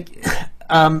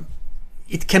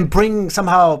 it can bring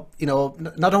somehow,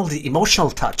 not only the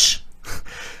emotional touch,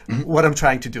 what I'm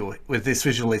trying to do with this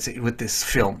visualization, with this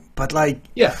film, but like,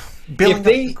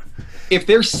 if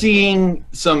they're seeing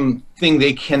something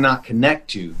they cannot connect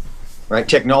to, right?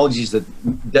 Technologies that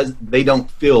they don't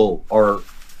feel are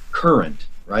current,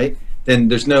 right? Then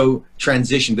there's no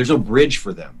transition, there's no bridge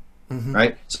for them,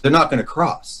 right? So they're not going to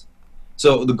cross.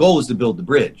 So the goal is to build the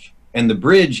bridge, and the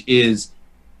bridge is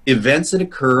events that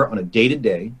occur on a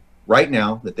day-to-day, right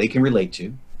now, that they can relate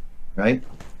to, right?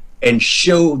 And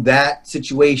show that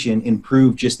situation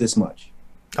improve just this much,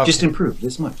 just improve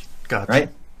this much, right?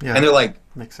 Yeah. And they're like,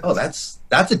 oh, that's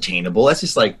attainable. That's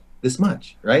just like this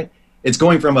much, right? It's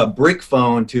going from a brick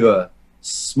phone to a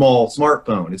small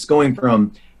smartphone. It's going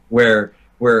from where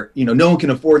no one can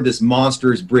afford this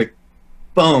monstrous brick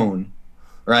phone,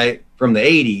 right, from the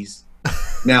 80s.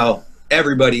 Now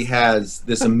everybody has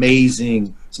this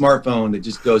amazing smartphone that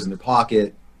just goes in their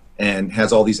pocket and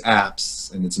has all these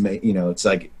apps, and it's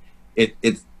like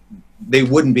they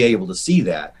wouldn't be able to see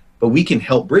that. But we can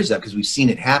help bridge that because we've seen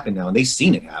it happen now, and they've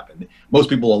seen it happen.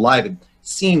 Most people alive have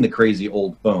seen the crazy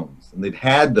old phones, and they've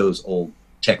had those old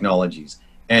technologies,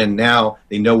 and now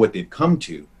they know what they've come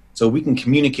to. So we can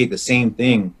communicate the same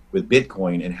thing with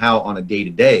Bitcoin, and how on a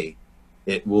day-to-day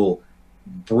it will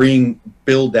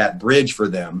build that bridge for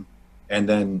them. And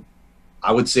then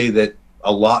I would say that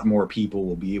a lot more people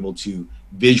will be able to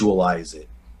visualize it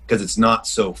because it's not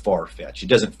so far-fetched. It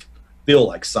doesn't feel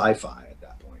like sci-fi at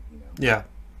that point. Yeah.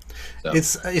 So.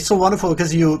 It's so wonderful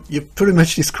because you pretty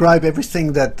much describe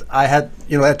everything that I had,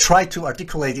 I tried to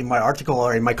articulate in my article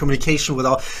or in my communication with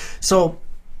all. So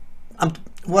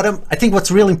I think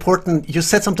what's really important, you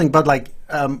said something about like,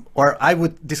 or I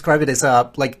would describe it as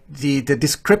like the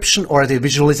description or the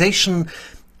visualization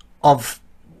of,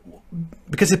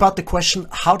 because about the question,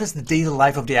 how does the daily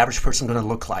life of the average person going to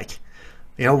look like?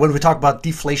 You know, when we talk about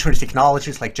deflationary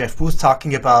technologies, like Jeff Booth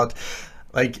talking about,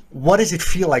 like, what does it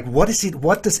feel like? What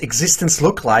does existence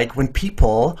look like when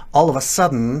people all of a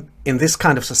sudden in this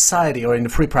kind of society or in the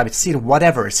free private city,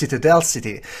 whatever, Citadel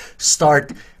City,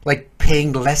 start like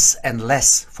paying less and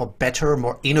less for better,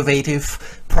 more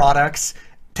innovative products,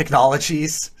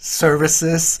 technologies,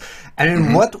 services? I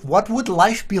mean, what would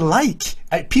life be like?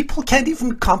 People can't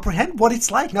even comprehend what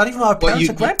it's like, not even our parents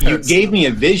or grandparents. You gave me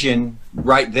a vision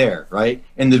right there, right?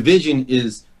 And the vision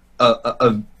is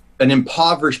an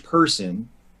impoverished person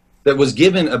that was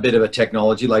given a bit of a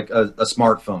technology like a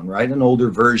smartphone, right? An older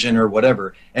version or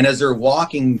whatever. And as they're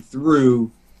walking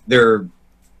through their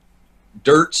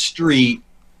dirt street,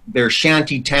 their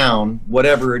shanty town,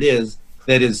 whatever it is,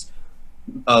 that is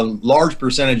a large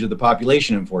percentage of the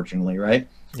population, unfortunately, right?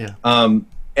 Yeah. And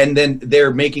then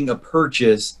they're making a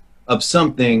purchase of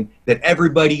something that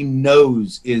everybody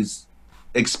knows is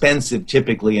expensive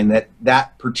typically, and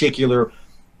that particular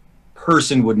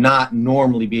person would not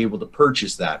normally be able to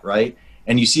purchase that, right?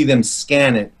 And you see them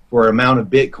scan it for an amount of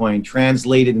Bitcoin,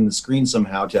 translated in the screen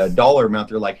somehow to a dollar amount.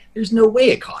 They're like, there's no way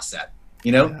it costs that,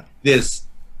 you know? Yeah.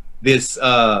 This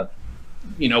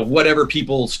you know, whatever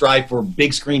people strive for,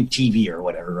 big screen TV or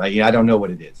whatever, right? Yeah, I don't know what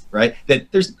it is, right?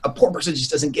 That there's a poor person just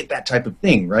doesn't get that type of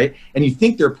thing, right? And you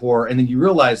think they're poor, and then you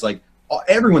realize like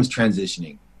everyone's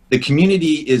transitioning. The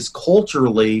community is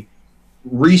culturally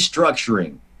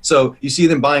restructuring. So you see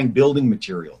them buying building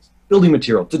material,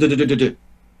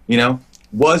 you know,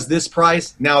 was this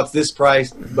price, now it's this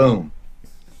price, boom.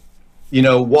 You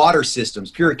know, water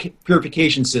systems,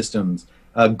 purification systems,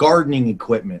 gardening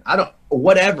equipment,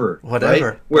 whatever,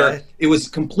 right? Where it was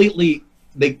completely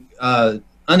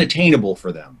unattainable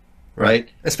for them, right?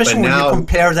 Especially when you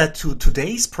compare that to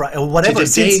today's price or whatever,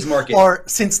 today's market, or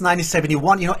since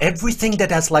 1971, you know, everything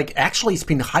that has like actually it's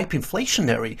been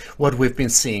hyperinflationary, what we've been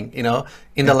seeing, you know,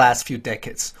 in the last few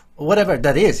decades, whatever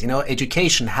that is, you know,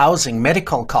 education, housing,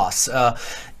 medical costs,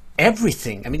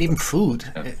 everything. I mean, even food.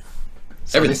 Yeah.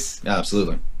 So everything. Yeah,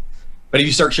 absolutely. But if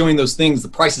you start showing those things, the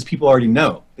prices people already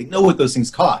know. They know what those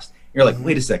things cost. You're like,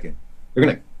 wait a second,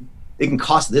 it can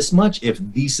cost this much if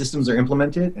these systems are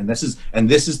implemented, and this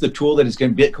is the tool that is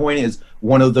going to, Bitcoin is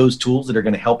one of those tools that are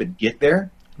going to help it get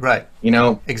there. Right. You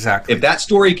know, exactly. If that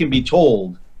story can be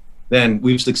told, then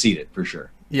we've succeeded for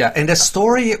sure. Yeah, and the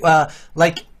story,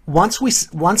 like once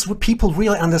people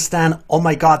really understand, oh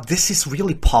my God, this is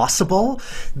really possible,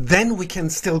 then we can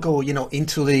still go, you know,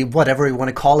 into the whatever you want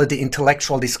to call it, the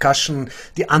intellectual discussion,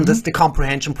 the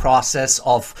comprehension process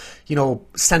of, you know,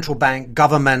 central bank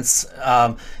governments,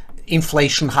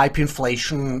 inflation,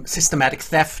 hyperinflation, systematic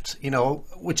theft, you know,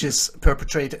 which is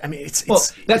perpetrated. I mean,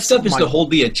 that stuff is to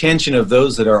hold the attention of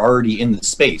those that are already in the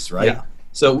space, right? Yeah.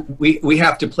 So we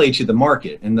have to play to the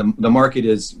market, and the market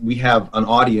is, we have an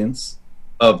audience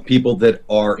of people that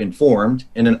are informed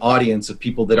and an audience of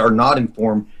people that are not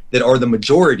informed, that are the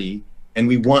majority, and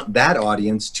we want that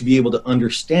audience to be able to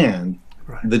understand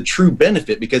the true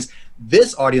benefit, because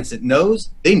this audience that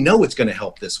knows, they know it's going to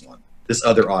help this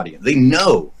other audience. They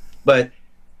know, but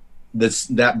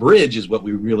that bridge is what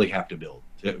we really have to build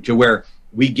to where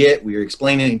we're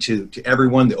explaining to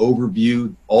everyone the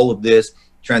overview, all of this,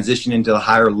 transition into the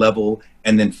higher level,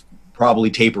 and then probably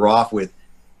taper off with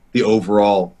the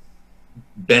overall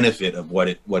benefit of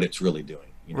what it's really doing,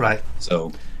 you know? Right.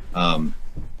 So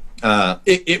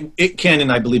it can,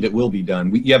 and I believe it will be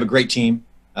done. You have a great team.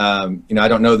 You know, I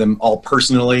don't know them all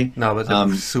personally, no,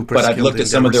 but super but I've looked at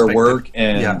some of their work,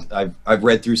 and I've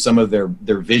read through some of their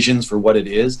visions for what it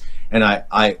is, and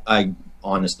I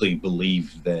honestly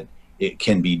believe that it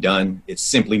can be done. It's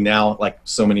simply now, like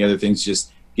so many other things,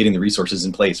 just getting the resources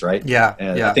in place, right? Yeah.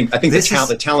 And I think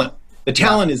the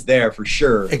talent is there for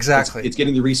sure. Exactly. It's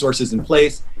getting the resources in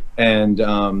place, and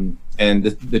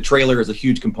the trailer is a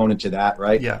huge component to that,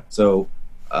 right? Yeah. So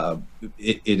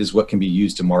it is what can be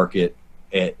used to market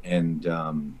it, and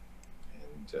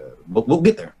we'll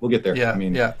get there. We'll get there. Yeah. I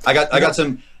mean, I got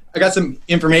some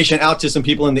information out to some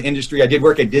people in the industry. I did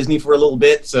work at Disney for a little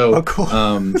bit, so cool.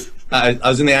 I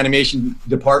was in the animation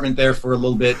department there for a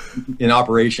little bit in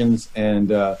operations,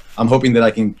 and I'm hoping that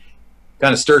I can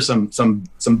kind of stir some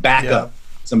backup,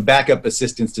 some backup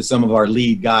assistance to some of our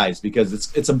lead guys, because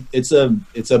it's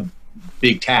a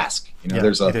big task. You know,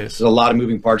 there's a lot of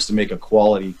moving parts to make a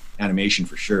quality animation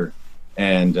for sure,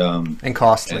 and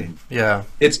costly.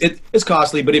 It's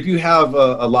costly, but if you have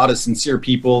a lot of sincere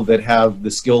people that have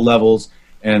the skill levels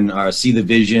and see the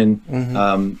vision,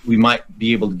 we might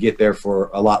be able to get there for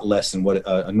a lot less than what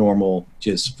a normal,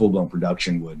 just full-blown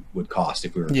production would cost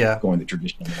if we were going the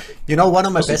traditional method. You know, one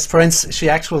of my best friends, she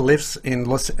actually lives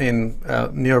in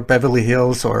near Beverly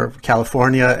Hills or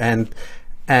California,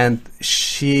 and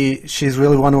she's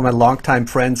really one of my longtime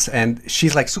friends, and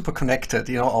she's like super connected,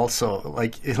 you know, also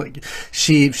like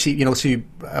she you know, she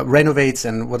renovates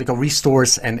and what they call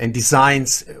restores and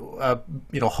designs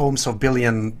you know, homes of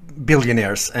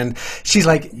billionaires, and she's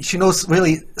like, she knows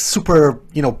really super,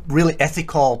 you know, really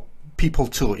ethical people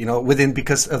too, you know, within,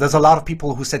 because there's a lot of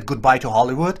people who said goodbye to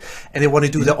Hollywood and they want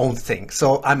to do their own thing.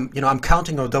 So I'm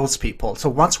counting on those people. So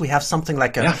once we have something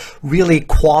like a really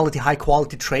high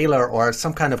quality trailer or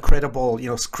some kind of credible, you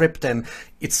know, script, and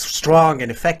it's strong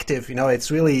and effective, you know, it's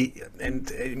really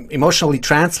and emotionally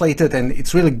translated and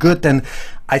it's really good, then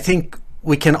I think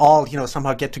we can all, you know,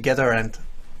 somehow get together and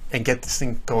get this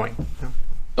thing going. You know?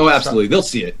 Oh, absolutely. They'll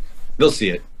see it. They'll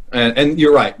see it. And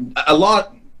you're right.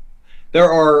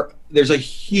 There's a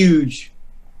huge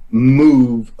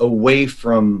move away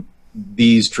from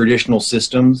these traditional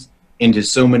systems into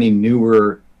so many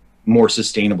newer, more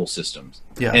sustainable systems.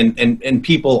 Yeah. And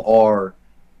people are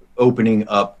opening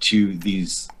up to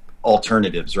these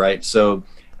alternatives, right? So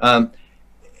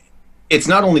it's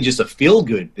not only just a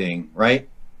feel-good thing, right?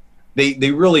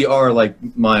 They really are, like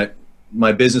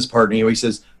my business partner, you know, he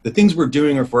says, the things we're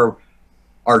doing are for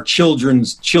our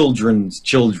children's.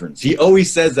 He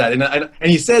always says that,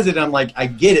 and he says it, and I'm like, I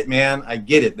get it, man. I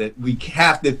get it, that we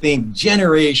have to think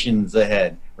generations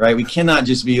ahead, right? We cannot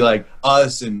just be like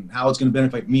us and how it's going to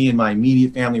benefit me and my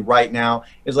immediate family right now.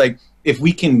 It's like, if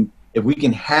we can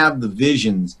have the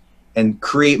visions and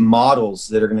create models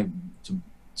that are going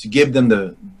to give them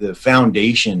the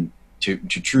foundation to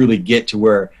truly get to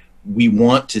where we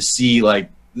want to see,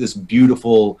 like this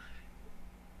beautiful,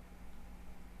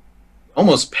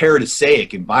 almost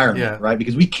paradisaic environment, right?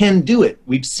 Because we can do it.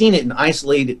 We've seen it in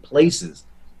isolated places.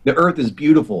 The earth is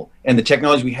beautiful, and the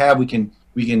technology we have, we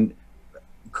can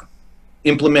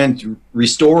implement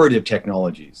restorative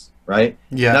technologies, right?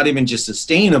 Yeah. Not even just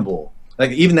sustainable.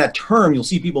 Like even that term, you'll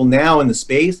see people now in the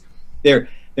space, they're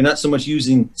not so much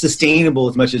using sustainable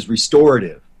as much as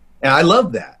restorative. And I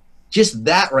love that. Just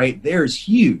that right there is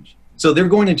huge. So they're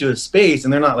going into a space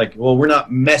and they're not like, well, we're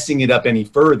not messing it up any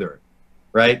further.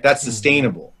 Right? That's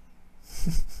sustainable.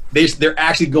 They're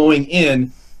actually going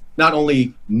in, not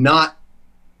only not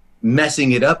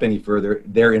messing it up any further,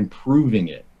 they're improving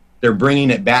it. They're bringing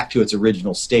it back to its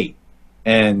original state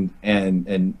and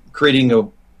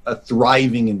creating a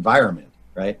thriving environment,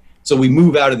 right? So we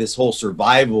move out of this whole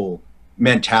survival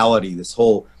mentality, this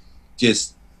whole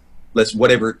just let's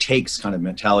whatever it takes kind of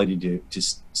mentality to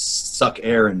suck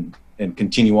air and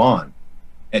continue on,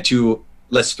 and to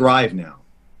let's thrive now.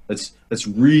 Let's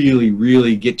really,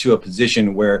 really get to a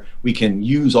position where we can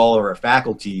use all of our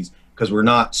faculties because we're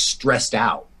not stressed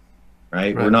out,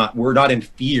 right? We're not in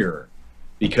fear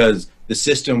because the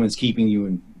system is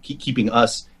keeping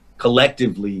us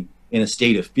collectively in a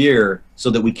state of fear so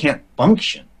that we can't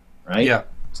function, right? Yeah.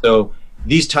 So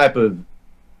these type of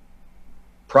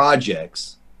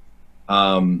projects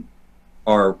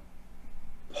are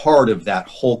part of that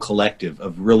whole collective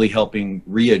of really helping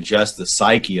readjust the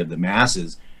psyche of the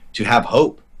masses to have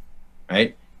hope,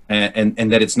 right?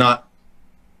 And that it's not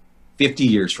 50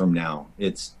 years from now,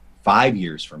 it's 5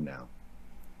 years from now.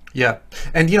 Yeah,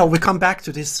 and you know, we come back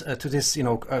to this you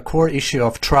know, core issue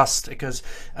of trust, because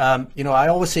you know, I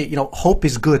always say, you know, hope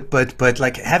is good, but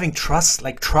like having trust,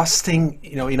 like trusting,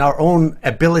 you know, in our own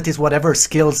abilities, whatever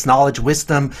skills, knowledge,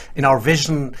 wisdom, in our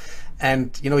vision.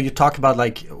 And you know, you talk about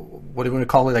like, what do you want to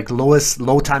call it, like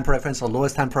low time preference or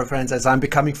lowest time preference. As I'm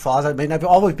becoming father, I mean, I've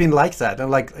always been like that. I'm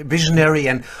like visionary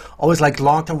and always like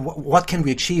long term. What can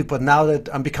we achieve? But now that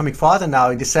I'm becoming father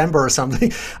now in December or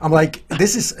something, I'm like,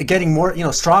 this is getting more, you know,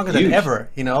 stronger than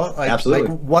ever. You know, like, absolutely.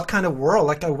 Like what kind of world,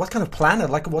 like what kind of planet,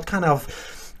 like what kind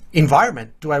of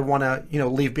environment do I want to, you know,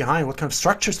 leave behind? What kind of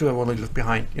structures do I want to leave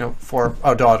behind, you know, for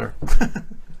our daughter?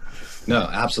 No,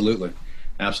 absolutely,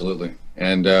 absolutely.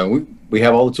 And we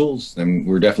have all the tools, and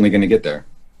we're definitely going to get there.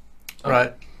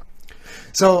 Right.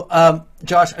 So,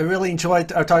 Josh, I really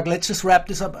enjoyed our talk. Let's just wrap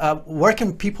this up. Where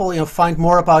can people, you know, find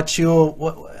more about you?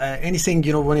 Anything,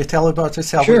 you know, when you tell about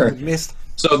yourself? Sure. Missed?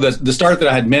 So the start that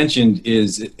I had mentioned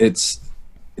is it's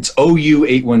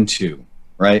OU812,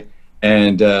 right?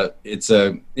 And it's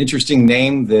a interesting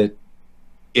name that,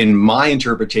 in my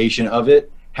interpretation of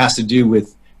it, has to do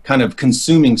with kind of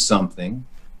consuming something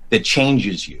that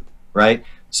changes you. Right.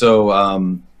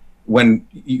 So when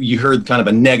you heard kind of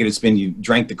a negative spin, you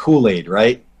drank the Kool-Aid,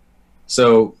 right?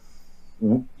 So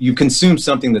you consume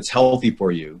something that's healthy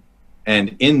for you,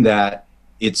 and in that,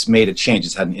 it's made a change.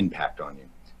 It's had an impact on you.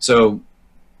 So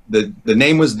the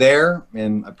name was there,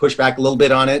 and I pushed back a little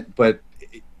bit on it, but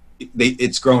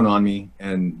it's grown on me,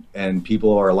 and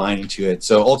people are aligning to it.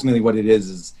 So ultimately, what it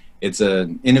is it's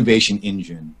an innovation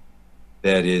engine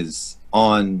that is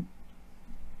on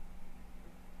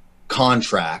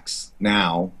contracts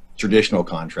now, traditional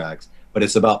contracts, but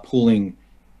it's about pooling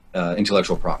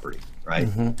intellectual property, right?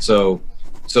 So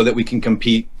that we can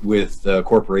compete with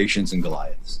corporations and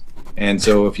Goliaths. And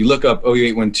so if you look up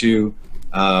OU812,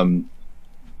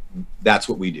 that's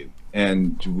what we do.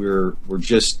 And we're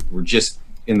just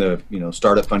in the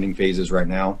startup funding phases right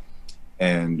now,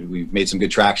 and we've made some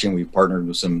good traction. We've partnered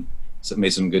with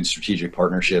made some good strategic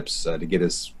partnerships to get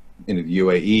us into the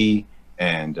UAE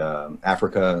and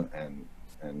Africa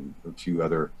and a few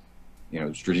other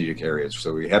strategic areas.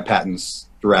 So we have patents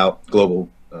throughout, global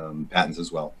patents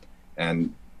as well,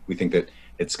 and we think that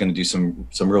it's going to do some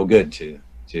real good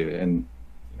and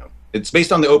it's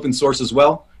based on the open source as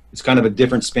well. It's kind of a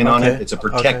different spin on it. It's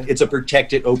a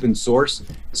protected open source.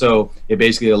 So it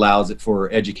basically allows it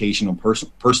for educational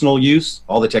personal use.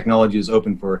 All the technology is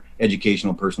open for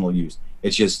educational personal use.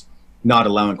 It's just not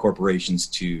allowing corporations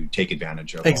to take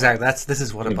advantage of. Exactly. This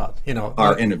is what about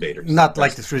our innovators. Not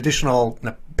like the traditional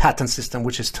patent system,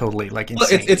 which is totally like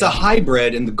insane. Well, it's a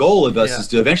hybrid, and the goal of us is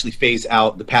to eventually phase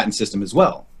out the patent system as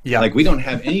well. Yeah. Like we don't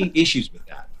have any issues with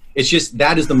that. It's just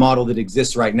that is the model that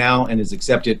exists right now and is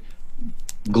accepted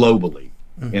globally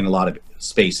in a lot of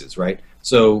spaces, right?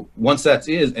 So once that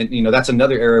is, and that's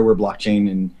another area where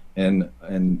blockchain and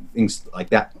things like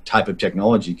that type of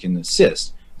technology can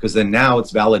assist, because then now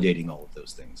it's validating all of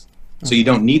those things. So you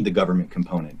don't need the government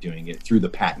component doing it through the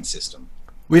patent system.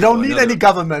 We don't need any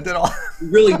government at all.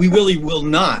 we really will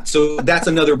not. So that's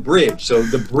another bridge. So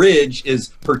the bridge is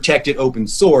protected open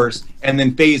source, and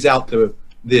then phase out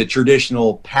the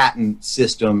traditional patent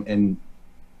system, and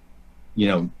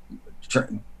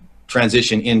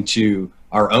transition into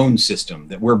our own system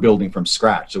that we're building from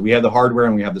scratch. So we have the hardware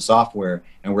and we have the software,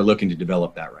 and we're looking to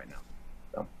develop that right now.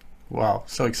 So. Wow,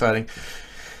 so exciting.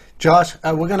 Josh,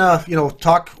 we're gonna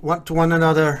talk to one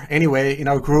another anyway in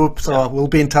our group, so we'll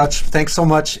be in touch. Thanks so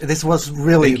much. This was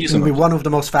really one of the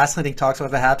most fascinating talks I've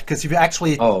ever had, because you've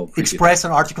actually expressed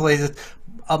and articulated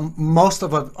most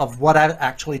of what I've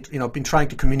actually been trying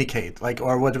to communicate,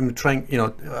 or what I'm trying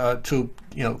to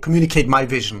communicate my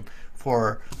vision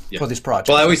for this project.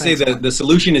 Well, I always say that the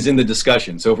solution is in the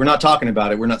discussion. So if we're not talking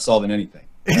about it, we're not solving anything.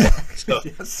 So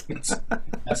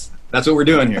that's what we're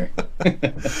doing here.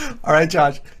 All right,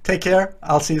 Josh. Take care.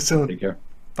 I'll see you soon. Take care.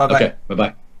 Bye-bye. Okay.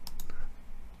 Bye-bye.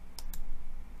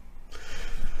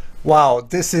 Wow,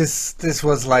 this is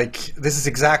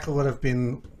exactly what I've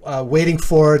been waiting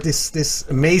for. This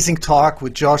amazing talk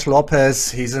with Josh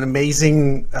Lopez. He's an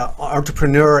amazing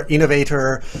entrepreneur,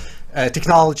 innovator,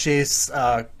 technologist,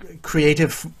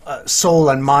 creative soul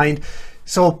and mind.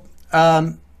 So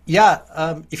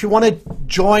if you want to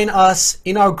join us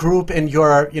in our group, and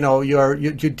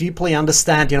you deeply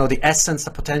understand the essence,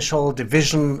 the potential, the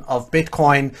vision of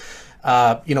Bitcoin,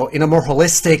 in a more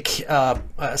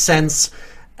holistic sense,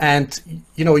 and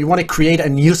you want to create a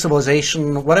new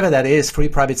civilization, whatever that is, free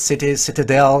private cities,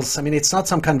 citadels. I mean, it's not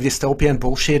some kind of dystopian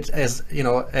bullshit,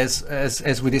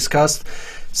 as we discussed.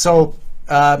 So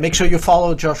make sure you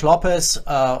follow Josh Lopez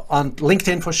on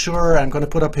LinkedIn for sure. I'm going to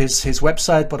put up his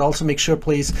website, but also make sure,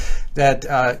 please,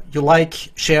 that you like,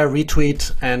 share,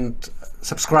 retweet, and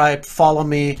subscribe. Follow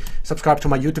me. Subscribe to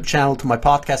my YouTube channel, to my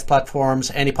podcast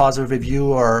platforms. Any positive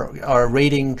review or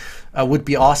rating would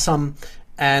be awesome.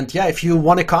 And if you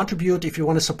want to contribute, if you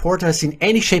want to support us in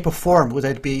any shape or form, whether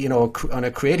it be on a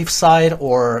creative side,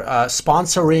 or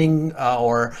sponsoring,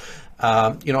 or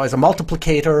as a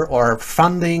multiplicator, or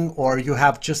funding, or you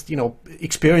have just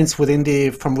experience from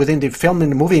within the film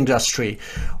and the movie industry,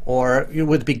 or it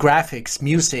would be graphics,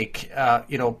 music,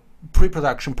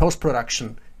 pre-production,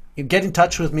 post-production. You get in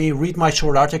touch with me. Read my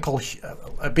short article,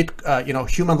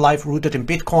 Human Life Rooted in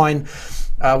Bitcoin,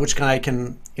 which I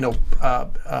can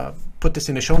put this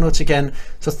in the show notes again.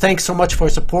 So thanks so much for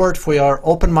your support, for your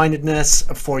open-mindedness,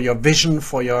 for your vision,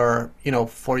 for your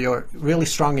really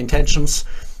strong intentions.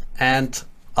 And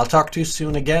I'll talk to you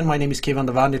soon again. My name is Kevin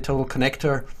Devani, Total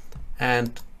Connector,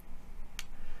 and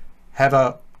have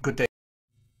a